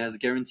stay. It has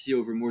guarantee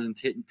over more than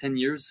 10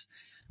 years.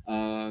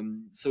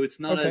 So it's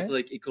not as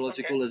like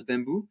ecological as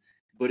bamboo,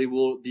 but it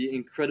will be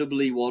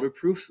incredibly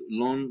waterproof,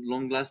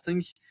 long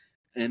lasting,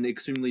 and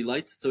extremely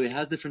light. So it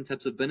has different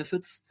types of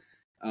benefits.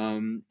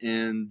 So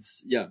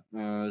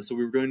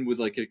we're going with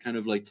like a kind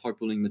of like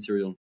tarpaulin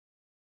material.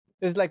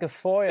 It's like a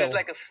foil.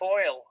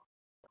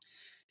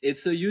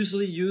 It's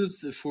usually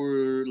used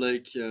for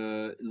like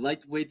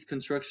lightweight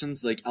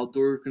constructions, like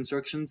outdoor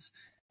constructions.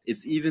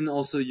 It's even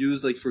also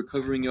used like for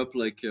covering up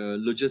like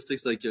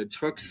logistics, like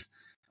trucks.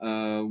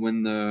 So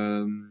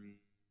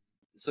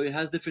it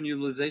has different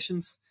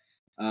utilizations.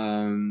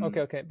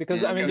 Okay.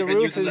 Because I mean, the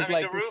roof is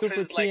like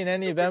super key in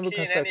any bamboo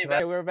construction.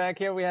 Right? We're back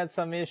here. We had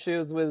some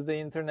issues with the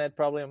internet,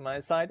 probably on my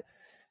side.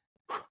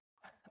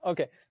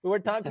 Okay, we were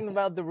talking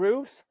about the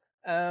roofs.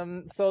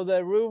 So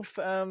the roof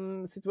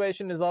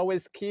situation is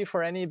always key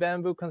for any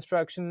bamboo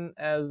construction,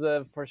 as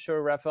for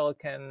sure Raphael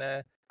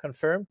can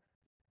confirm.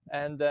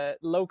 And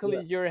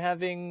locally,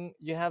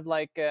 you have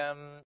like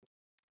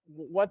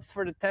what's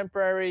for the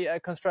temporary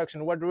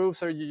construction? What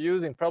roofs are you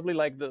using? Probably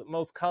like the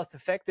most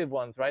cost-effective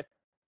ones, right?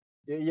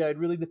 Yeah, it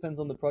really depends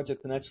on the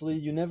project, and actually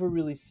you never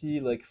really see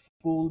like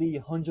fully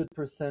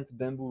 100%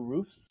 bamboo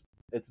roofs.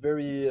 It's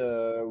very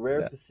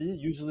rare to see.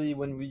 Usually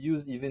when we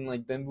use even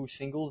like bamboo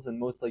shingles, and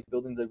most like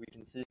buildings that we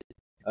can see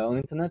on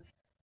internet,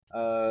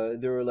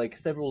 there are like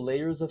several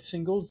layers of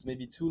shingles,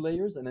 maybe 2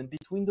 layers, and then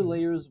between the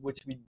layers, which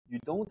you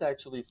don't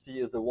actually see,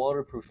 is the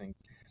waterproofing.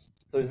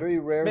 So it's very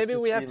rare. Maybe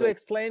we have to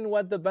explain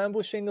what the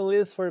bamboo shingle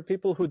is for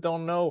people who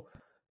don't know.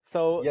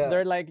 So Yeah,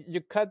 they're like,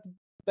 you cut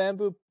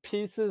bamboo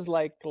pieces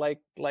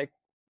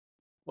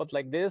what,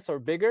 like this or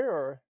bigger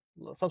or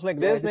something like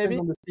yeah, it this depends maybe?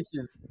 on the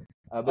species.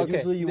 But Okay.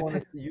 usually you want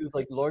to use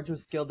like larger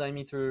scale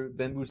diameter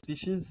bamboo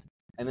species,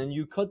 and then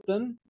you cut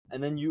them,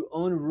 and then you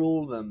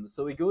unroll them.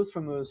 So it goes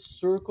from a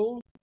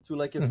circle to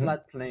like a Hmm.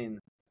 flat plane.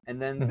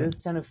 And then Hmm. this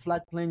kind of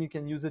flat plane, you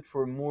can use it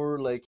for more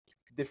like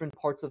different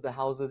parts of the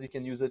houses. You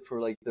can use it for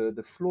like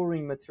the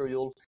flooring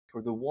material,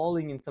 for the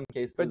walling in some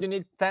But cases, you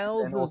need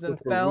and thousands also and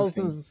for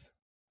roofing. thousands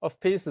of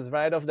pieces,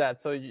 right, of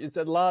that. So it's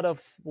a lot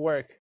of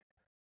work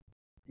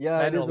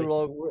Yeah, it is a manually.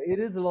 lot of work. It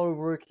is a lot of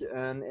work,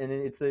 and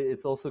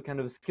it's also kind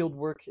of skilled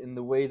work in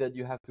the way that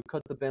you have to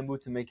cut the bamboo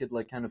to make it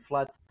like kind of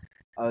flat.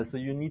 So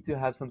you need to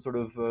have some sort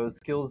of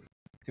skills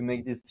to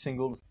make these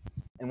shingles.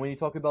 And when you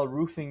talk about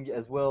roofing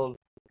as well,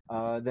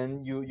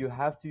 then you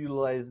have to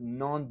utilize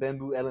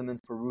non-bamboo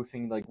elements for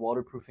roofing, like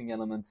waterproofing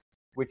elements,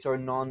 which are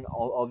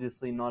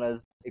obviously not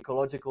as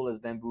ecological as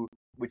bamboo,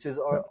 which is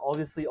Yeah.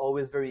 obviously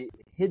always very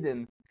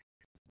hidden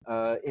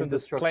So in the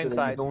this plain structure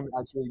that you side. don't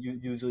actually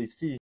usually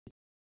see.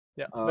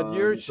 Yeah. But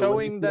you're So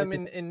when you showing see them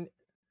like in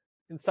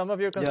some of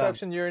your yeah,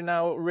 construction, you're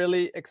now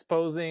really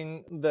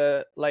exposing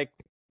the like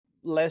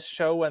less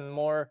show and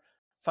more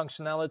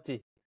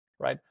functionality,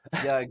 right?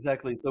 yeah,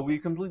 exactly. So we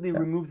completely Yeah.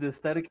 remove the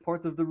static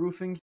part of the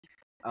roofing,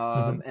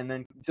 Hmm. and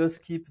then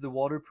just keep the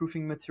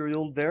waterproofing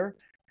material there,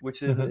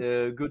 which is Hmm.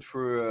 good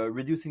for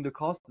reducing the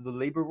cost, the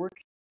labor work,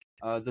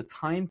 the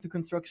time to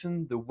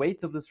construction, the weight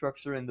of the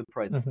structure, and the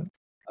price. Hmm.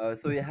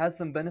 So it has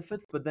some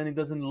benefits, but then it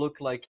doesn't look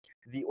like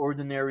the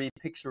ordinary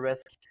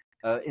picturesque,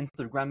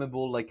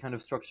 Instagrammable like kind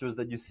of structures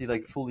that you see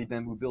like fully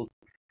bamboo built.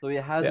 So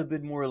it has Yeah. a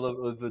bit more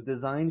of a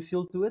design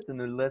feel to it,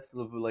 and a less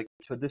of a, like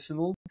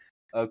traditional,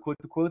 quote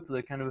to quote,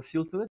 like kind of a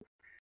feel to it.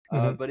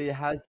 Hmm. But it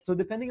has, so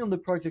depending on the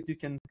project, you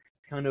can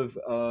kind of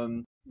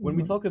when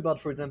we Hmm. talk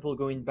about, for example,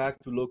 going back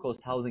to low cost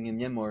housing in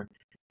Myanmar,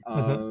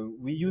 Hmm.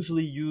 we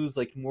usually use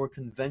like more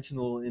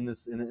conventional in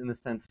a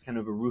sense kind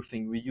of a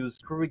roofing. We use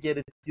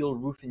corrugated steel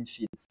roofing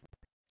sheets,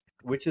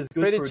 which is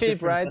good Pretty for cheap,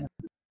 different right?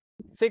 benefits.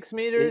 6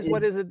 meters. It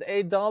What is it?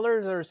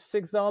 $8 or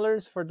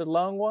 $6 for the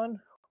long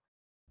one?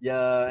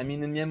 Yeah, I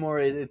mean in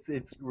Myanmar,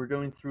 it's we're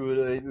going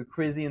through a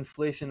crazy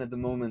inflation at the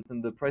moment,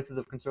 and the prices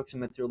of construction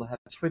material have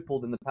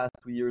tripled in the past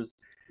 2 years.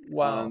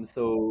 Wow.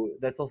 So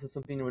that's also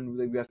something when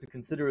we have to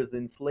consider is the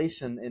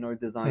inflation in our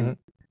design.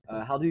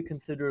 Hmm. How do you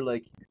consider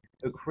like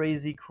a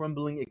crazy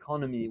crumbling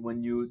economy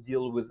when you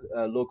deal with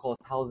low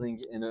cost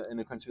housing in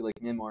a country like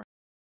Myanmar?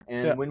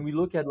 Yeah. And when we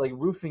look at like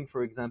roofing,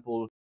 for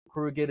example,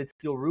 corrugated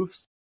steel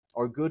roofs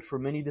are good for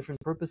many different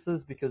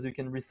purposes because you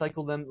can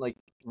recycle them, like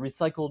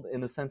recycled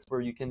in a sense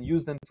where you can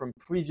use them from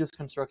previous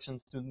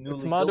constructions to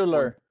It's newly built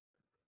ones, modular.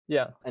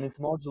 Yeah. and it's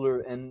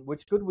modular. And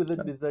what's good with it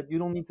Yeah. is that you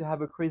don't need to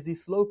have a crazy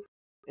slope.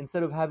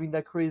 Instead of having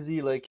that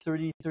crazy like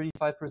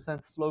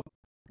 35% slope,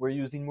 we're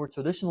using more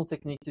traditional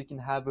techniques. You can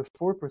have a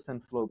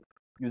 4% slope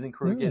using Hmm.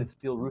 corrugated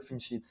steel roofing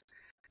sheets.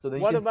 So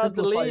then you What can about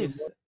the simplify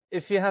leaves?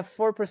 If you have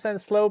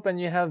 4% slope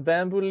and you have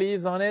bamboo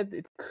leaves on it,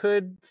 it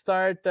could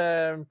start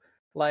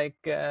like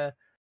the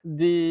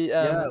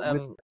yeah,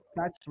 with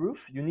thatched roof,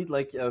 you need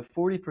like a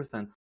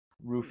 40%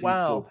 roofing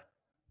wow. slope.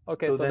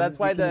 Okay, So so then that's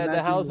you why can the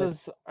imagine like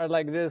houses are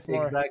like this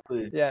more.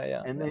 exactly, Yeah,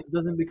 yeah, and then yeah. it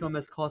doesn't become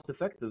as cost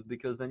effective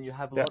because then you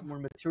have a Yeah. lot more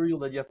material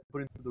that you have to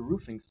put into the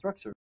roofing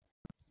structure.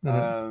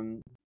 Hmm.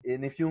 Um,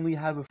 and if you only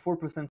have a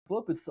 4%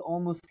 slope, it's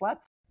almost flat.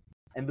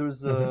 And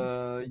there's Hmm.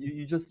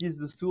 you just use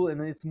this tool, and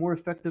then it's more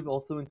effective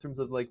also in terms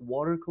of like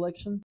water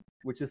collection,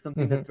 which is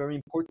something Hmm. that's very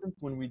important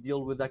when we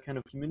deal with that kind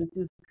of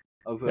communities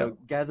of Yeah.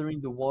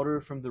 gathering the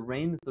water from the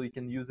rain, so you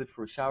can use it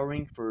for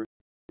showering, for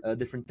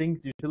different things,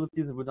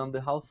 utilities within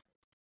the house.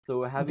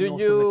 So Do having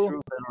also you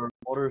materials that are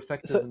water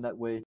effective so in that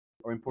way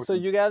are so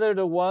important. you gather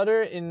the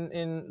water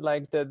in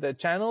like the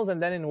channels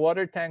and then in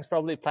water tanks,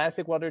 probably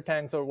plastic water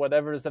tanks or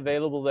whatever is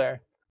available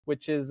there,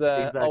 which is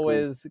Exactly.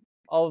 always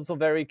also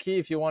very key.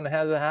 If you want to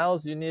have a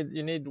house, you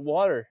need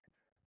water.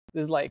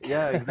 It's like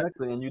Yeah,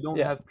 exactly. And you don't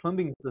yeah. have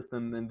plumbing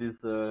system in these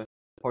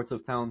parts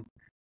of town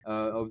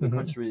of the Hmm.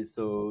 country.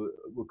 So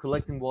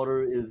collecting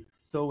water is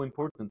so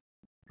important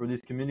for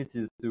these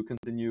communities to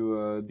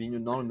continue being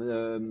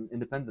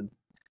independent.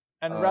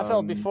 And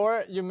Raphael, Um,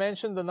 before you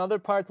mentioned another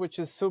part which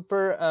is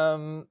super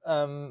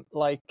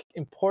like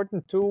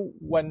important too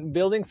when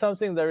building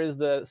something. There is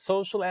the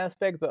social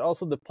aspect, but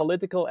also the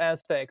political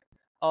aspect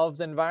of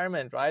the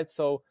environment, right?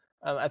 So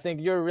I think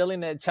you're really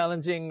in a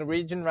challenging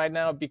region right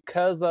now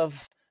because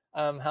of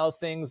how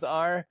things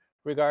are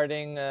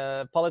regarding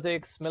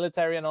politics,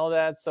 military, and all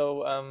that.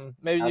 So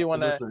maybe you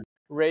want to Absolutely.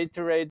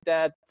 reiterate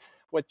that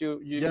what you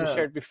Yeah,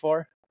 shared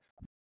before.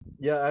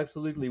 yeah,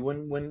 absolutely.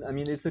 When I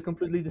mean, it's a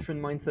completely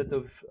different mindset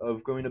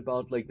of going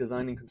about like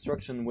design and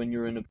construction when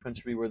you're in a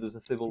country where there's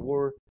a civil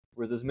war,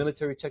 where there's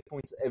military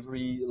checkpoints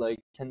every like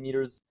 10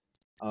 meters,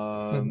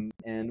 Mhm.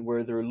 and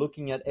where they're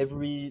looking at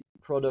every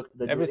product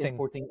that you're Everything.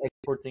 importing,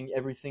 exporting,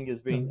 everything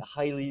is being Mhm.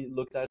 highly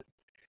looked at.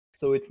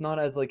 So it's not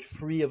as like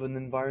free of an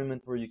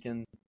environment where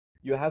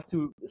you have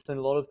to spend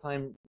a lot of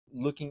time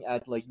looking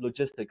at like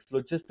logistics.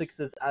 Logistics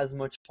is as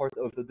much part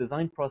of the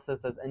design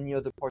process as any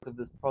other part of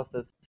this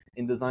process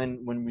in design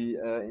when we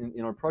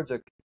in our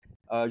project.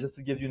 Just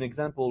to give you an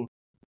example,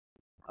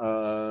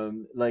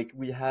 like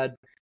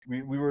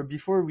we were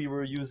before we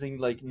were using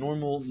like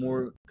normal,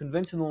 more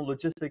conventional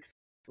logistics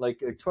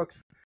like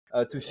trucks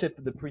to ship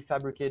the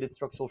prefabricated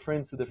structural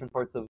frames to different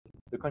parts of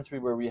the country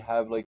where we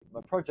have like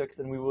projects,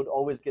 and we would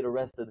always get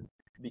arrested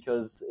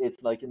because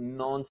it's like a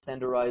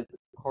non-standardized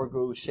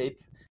cargo shape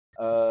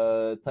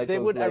type They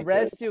of would like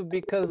arrest you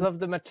because of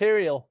the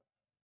material.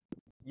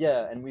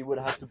 yeah, and we would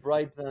have to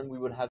bribe them. We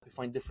would have to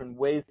find different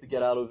ways to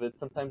get out of it.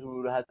 Sometimes we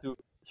would have to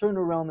turn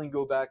around and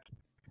go back.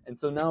 And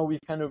so now we've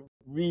kind of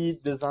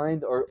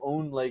redesigned our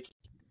own like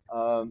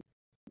um,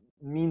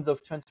 means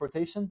of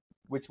transportation,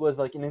 which was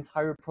like an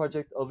entire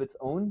project of its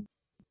own.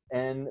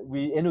 And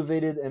we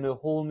innovated in a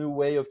whole new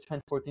way of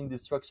transporting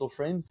these structural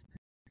frames.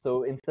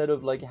 So instead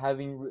of like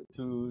having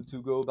to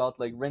go about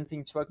like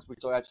renting trucks, which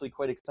are actually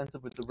quite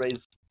expensive with the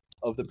raise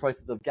of the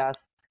prices of gas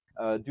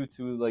due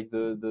to like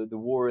the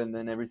war and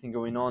then everything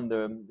going on,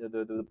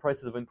 the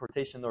prices of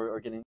importation are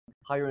getting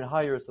higher and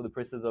higher, so the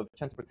prices of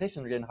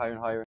transportation are getting higher and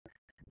higher.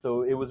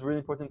 So it was really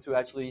important to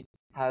actually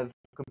have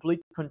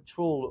complete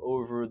control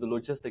over the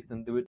logistics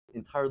and do it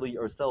entirely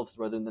ourselves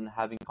rather than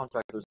having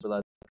contractors for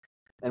that.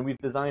 And we've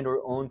designed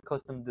our own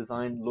custom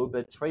designed low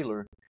bed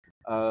trailer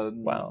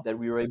Wow. that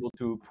we were able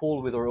to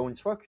pull with our own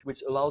truck,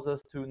 which allows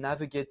us to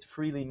navigate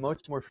freely,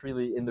 much more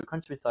freely in the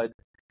countryside,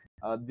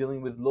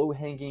 dealing with low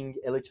hanging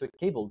electric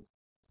cables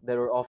that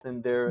are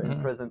often there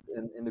and present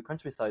in the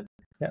countryside.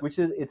 Yeah. Which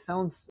is, it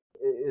sounds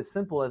as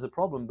simple as a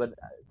problem, but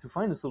to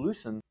find a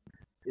solution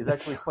is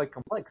actually quite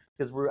complex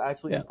because we're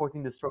actually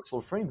importing the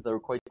structural frames that are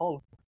quite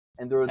tall,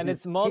 and there are And these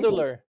it's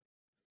modular.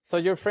 So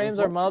your frames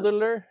are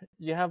modular.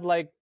 You have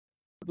like,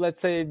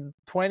 let's say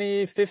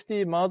 20,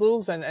 50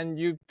 models, and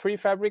you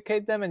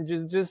prefabricate them and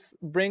just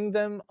bring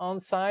them on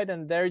site,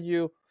 and there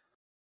you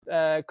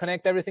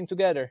connect everything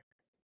together.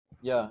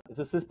 Yeah, it's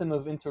a system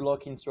of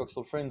interlocking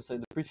structural frames, so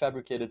they're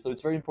prefabricated. So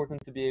it's very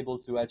important to be able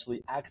to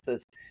actually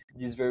access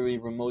these very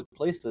remote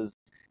places.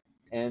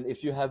 And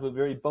if you have a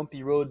very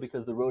bumpy road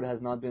because the road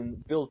has not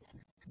been built,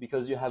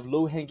 because you have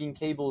low-hanging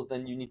cables,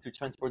 then you need to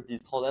transport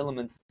these tall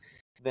elements.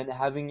 Then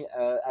having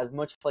as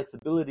much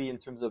flexibility in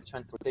terms of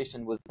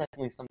transportation was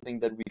definitely something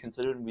that we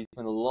considered, and we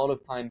spent a lot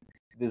of time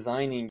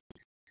designing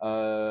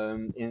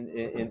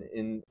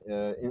in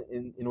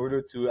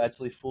order to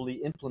actually fully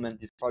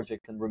implement these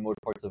projects in remote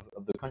parts of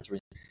the country.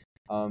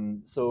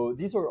 So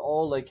these are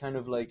all like kind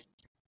of like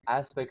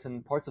aspects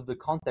and parts of the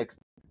context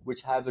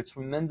which have a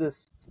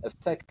tremendous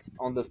effect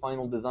on the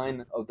final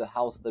design of the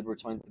house that we're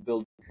trying to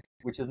build,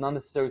 which is not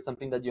necessarily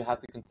something that you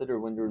have to consider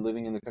when you're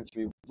living in a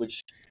country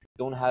which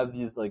don't have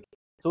these like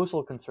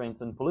social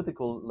constraints and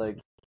political like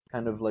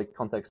kind of like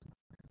context.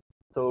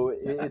 So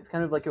it's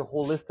kind of like a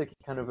holistic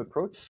kind of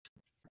approach,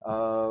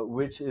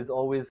 which is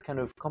always kind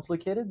of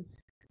complicated,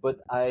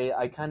 but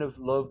I kind of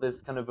love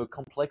this kind of a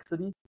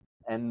complexity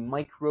and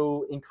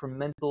micro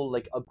incremental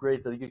like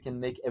upgrades that you can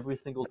make every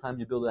single time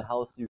you build a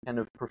house. You kind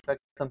of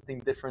perfect something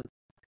different,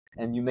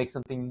 and you make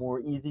something more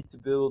easy to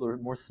build or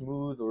more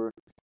smooth or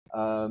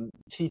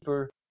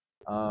cheaper.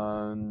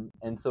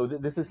 And so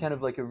this is kind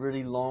of like a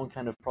really long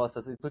kind of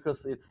process. It took us,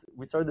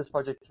 we started this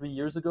project 3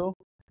 years ago.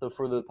 So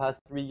for the past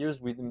 3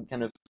 years, we've been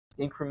kind of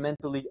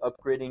incrementally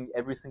upgrading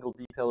every single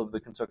detail of the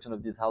construction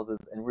of these houses,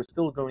 and we're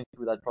still going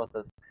through that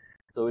process.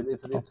 So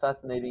it's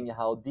fascinating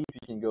how deep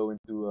you can go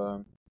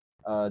into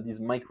these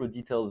micro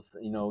details,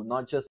 you know,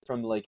 not just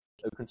from like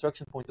a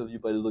construction point of view,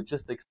 but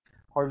logistics,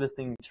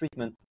 harvesting,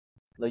 treatments.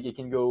 Like it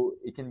can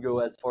go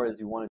as far as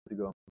you want it to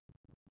go.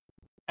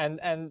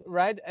 And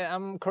right,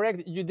 I'm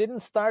correct. You didn't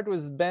start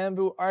with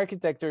bamboo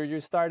architecture. You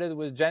started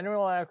with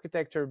general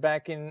architecture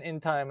back in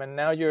time, and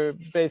now you're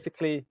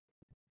basically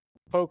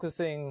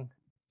focusing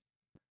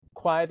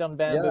quite on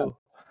bamboo.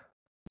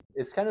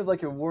 Yeah. It's kind of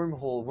like a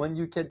wormhole. When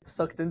you get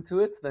sucked into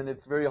it, then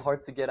it's very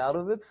hard to get out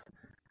of it.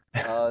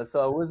 So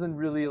I wasn't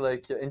really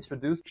like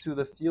introduced to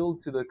the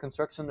field, to the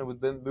construction with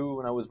bamboo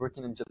when I was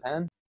working in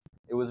Japan.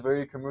 It was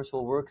very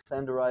commercial work,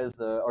 standardized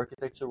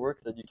architecture work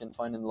that you can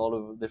find in a lot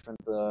of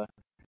different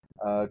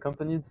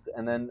companies.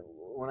 And then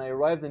when I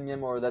arrived in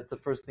Myanmar, that's the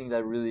first thing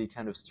that really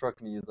kind of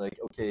struck me. Is like,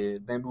 okay,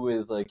 bamboo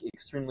is like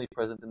extremely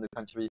present in the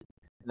country.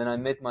 And then I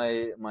met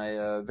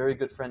my very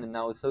good friend and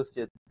now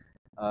associate,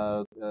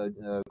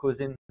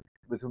 Kozin,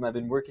 with whom I've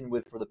been working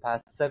with for the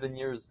past 7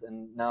 years,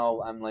 and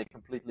now I'm like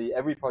completely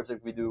every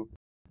project we do,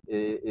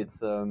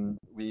 it's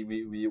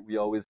we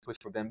always push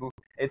for bamboo.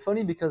 It's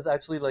funny because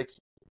actually like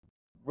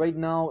right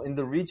now in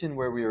the region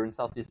where we are in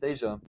Southeast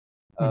Asia,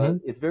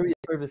 it's very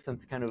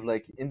effervescent kind of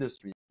like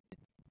industry.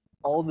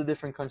 All the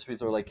different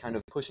countries are like kind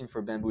of pushing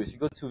for bamboo. If you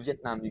go to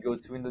Vietnam, you go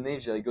to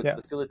Indonesia, you go to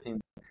the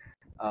Philippines,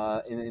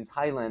 in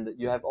Thailand,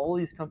 you have all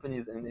these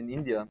companies in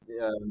India.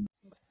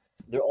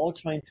 They're all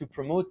trying to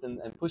promote and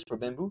push for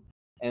bamboo,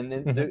 and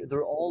then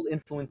they're all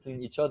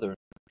influencing each other.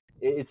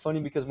 It's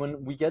funny because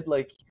when we get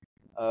like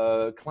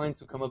clients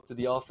who come up to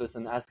the office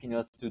and asking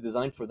us to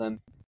design for them,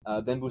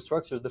 bamboo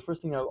structures, the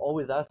first thing I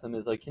always ask them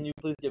is like, can you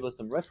please give us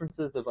some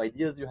references of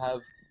ideas you have?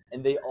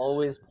 And they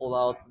always pull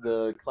out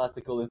the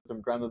classical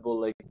Instagrammable,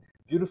 like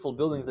beautiful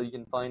buildings that you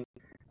can find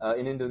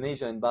in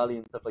Indonesia and Bali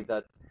and stuff like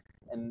that.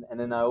 And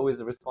then I always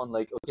respond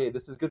like, okay,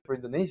 this is good for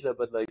Indonesia,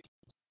 but like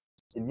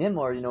in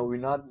Myanmar, you know,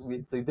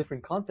 it's a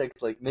different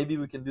context. Like maybe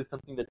we can do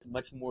something that's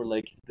much more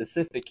like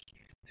specific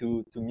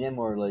to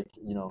Myanmar, like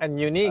you know, And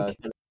unique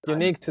to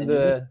and unique.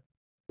 the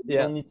We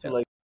don't need to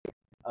like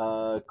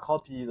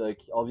copy like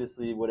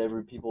obviously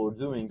whatever people are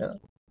doing. Yeah.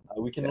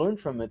 We can learn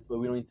from it, but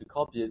we don't need to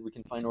copy it. We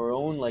can find our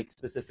own like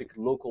specific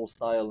local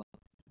style.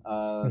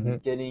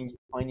 Finding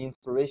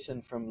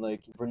inspiration from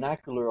like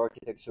vernacular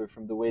architecture,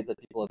 from the ways that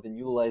people have been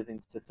utilizing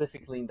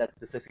specifically in that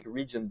specific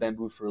region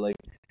bamboo for like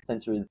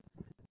centuries.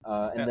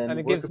 And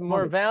it gives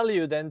more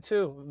value then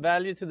too,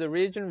 value to the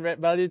region,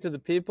 value to the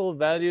people,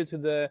 value to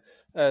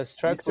the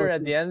structure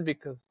at the end,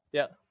 because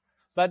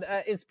but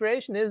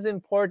inspiration is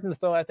important.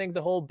 So I think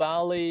the whole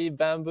Bali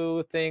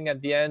bamboo thing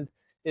at the end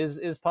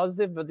is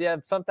positive, but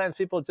sometimes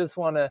people just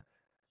want to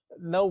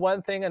know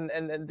one thing and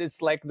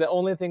it's like the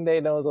only thing they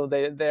know, so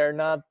they're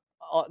not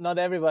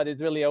everybody's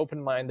really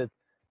open-minded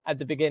at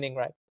the beginning,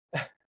 right?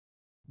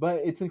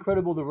 But it's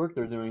incredible the work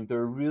they're doing.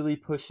 They're really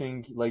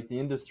pushing like the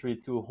industry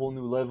to a whole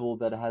new level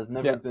that has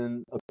never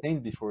been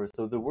obtained before.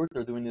 So the work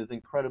they're doing is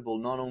incredible,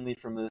 not only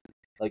from a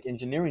like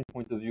engineering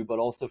point of view, but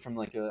also from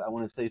like I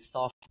want to say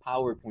soft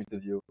power point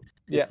of view.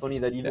 It's funny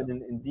that even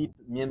in deep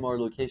Myanmar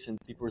locations,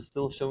 people are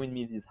still showing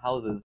me these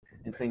houses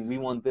and saying we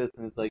want this,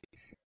 and it's like,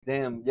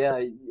 damn, yeah.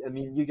 I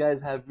mean, you guys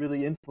have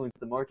really influenced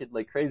the market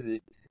like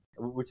crazy,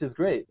 which is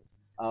great.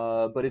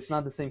 But it's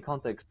not the same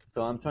context.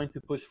 So I'm trying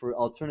to push for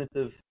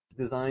alternative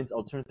designs,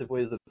 alternative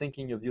ways of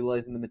thinking, of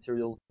utilizing the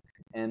material,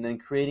 and then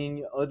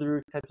creating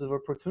other types of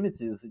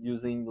opportunities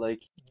using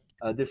like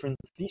different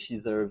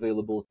species that are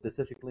available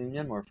specifically in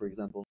Myanmar, for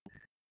example.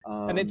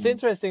 And it's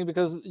interesting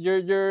because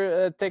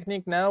your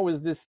technique now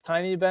is this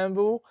tiny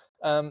bamboo.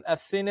 I've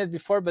seen it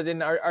before, but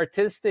in our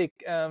artistic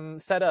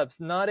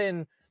setups, not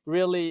in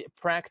really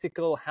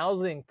practical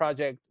housing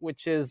project,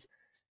 which is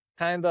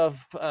kind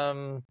of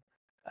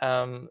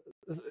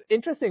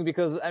interesting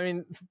because I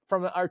mean,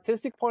 from an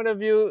artistic point of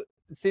view,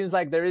 it seems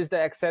like there is the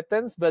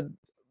acceptance, but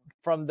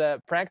from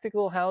the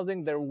practical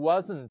housing, there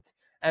wasn't.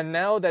 And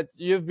now that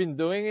you've been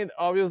doing it,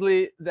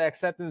 obviously the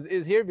acceptance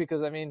is here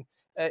because I mean,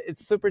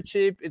 it's super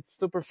cheap, it's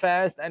super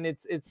fast, and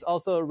it's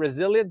also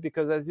resilient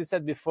because, as you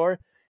said before,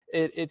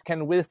 it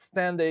can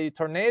withstand a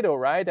tornado,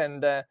 right?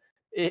 And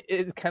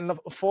it can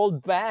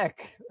fold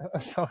back.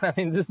 So I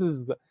mean, this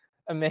is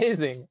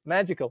amazing,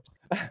 magical.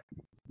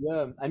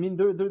 Yeah, I mean,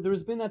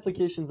 there's been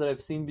applications that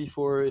I've seen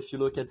before. If you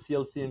look at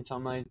CLC and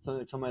Chiang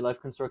Mai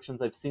Life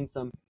Constructions, I've seen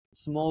some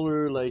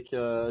smaller like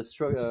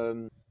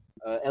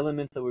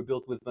elements that were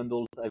built with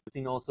bundles. I've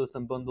seen also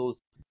some bundles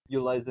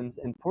utilized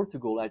in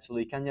Portugal,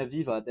 actually, Canha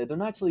Viva. They're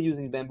not actually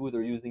using bamboo,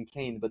 they're using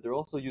cane, but they're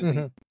also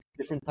using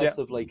different types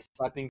of like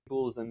strapping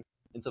tools and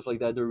stuff like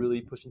that. They're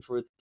really pushing for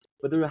it.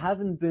 But there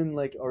haven't been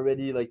like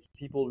already like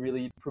people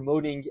really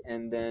promoting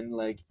and then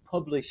like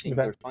publishing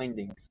their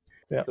findings.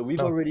 So we've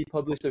already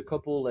published a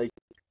couple like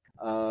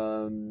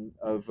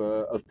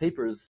of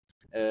papers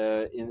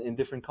in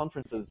different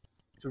conferences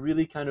to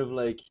really kind of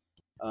like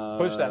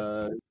push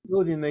that,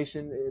 show the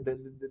information,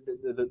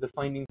 the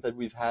findings that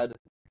we've had,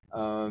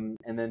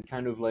 and then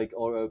kind of like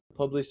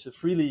publish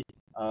freely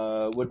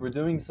what we're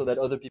doing so that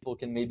other people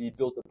can maybe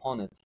build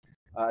upon it.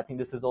 I think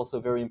this is also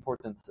very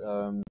important.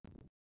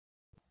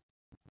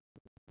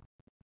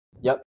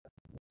 Yep.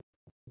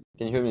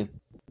 Can you hear me?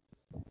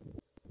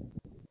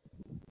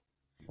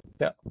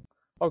 Yeah.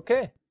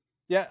 Okay.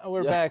 Yeah,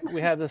 we're back.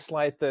 We had a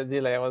slight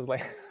delay. I was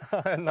like,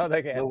 not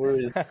again. No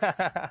worries.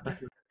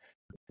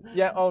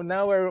 Yeah. Oh,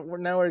 now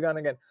we're gone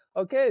again.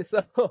 Okay.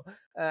 So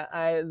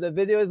the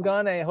video is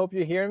gone. I hope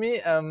you hear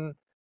me.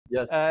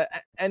 Yes.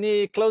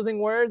 Any closing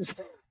words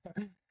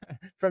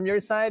from your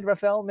side,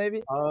 Raphael?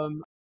 Maybe.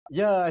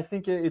 Yeah, I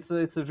think it's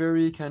a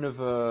very kind of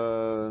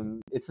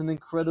it's an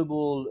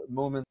incredible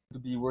moment to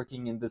be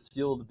working in this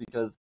field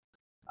because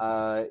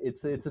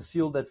it's a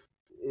field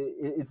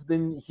it's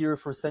been here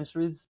for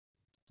centuries,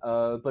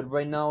 but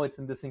right now it's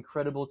in this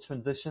incredible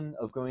transition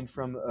of going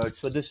from a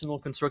traditional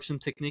construction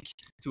technique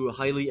to a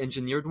highly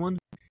engineered one,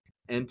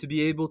 and to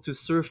be able to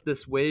surf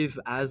this wave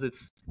as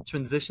it's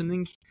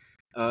transitioning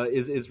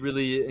is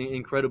really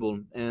incredible.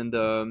 And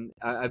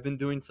I've been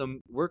doing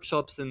some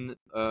workshops in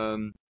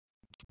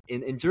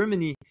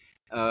Germany.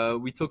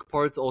 We took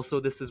part also,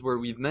 this is where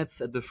we've met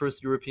at the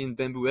first European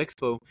Bamboo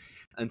Expo.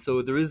 And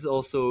so there is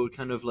also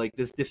kind of like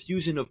this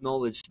diffusion of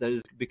knowledge that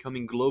is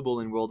becoming global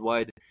and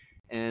worldwide.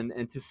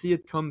 And to see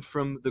it come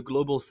from the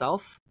global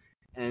south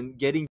and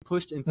getting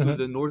pushed into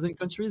the northern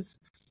countries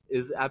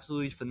is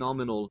absolutely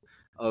phenomenal.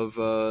 Of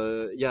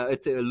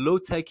it's a low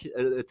tech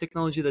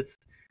technology that's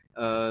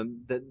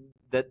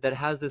that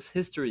has this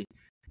history,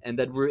 and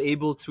that we're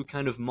able to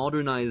kind of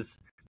modernize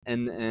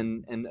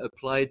and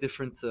apply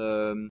different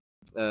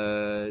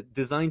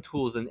design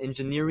tools and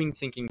engineering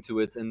thinking to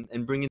it,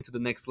 and bring it to the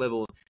next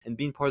level. And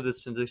being part of this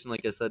transition,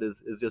 like I said,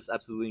 is just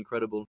absolutely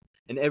incredible.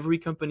 And every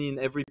company and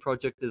every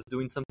project is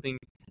doing something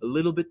a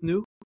little bit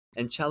new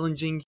and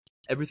challenging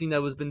everything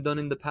that was been done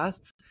in the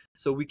past,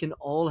 so we can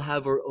all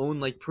have our own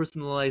like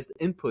personalized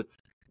inputs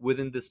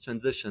within this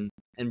transition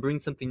and bring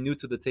something new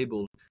to the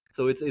table.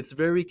 So it's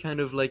very kind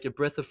of like a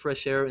breath of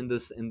fresh air in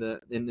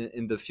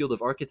the field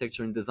of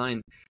architecture and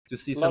design, to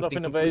see A lot of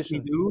something completely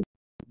innovation. new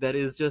that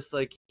is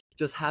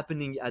just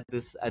happening at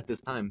this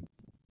time.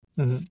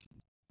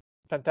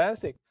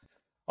 Fantastic.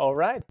 All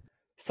right.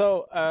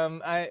 So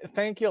I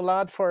thank you a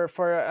lot for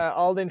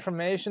all the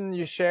information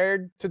you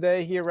shared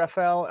today here,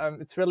 Raphael.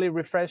 It's really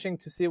refreshing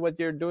to see what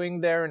you're doing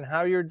there and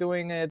how you're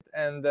doing it,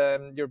 and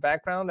your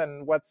background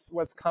and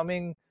what's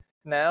coming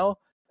now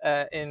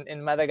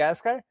in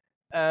Madagascar.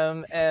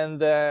 And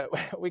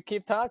we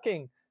keep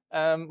talking.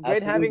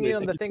 Great having Absolutely. you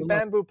on the Thank you Think so much.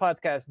 Bamboo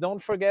podcast.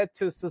 Don't forget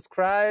to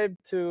subscribe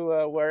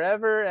to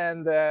wherever,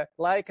 and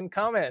like and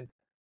comment.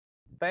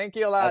 Thank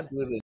you a lot.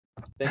 Absolutely.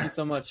 Thank you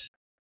so much.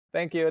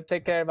 Thank you.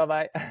 Take care. Bye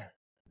bye.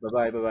 Bye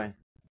bye. Bye bye.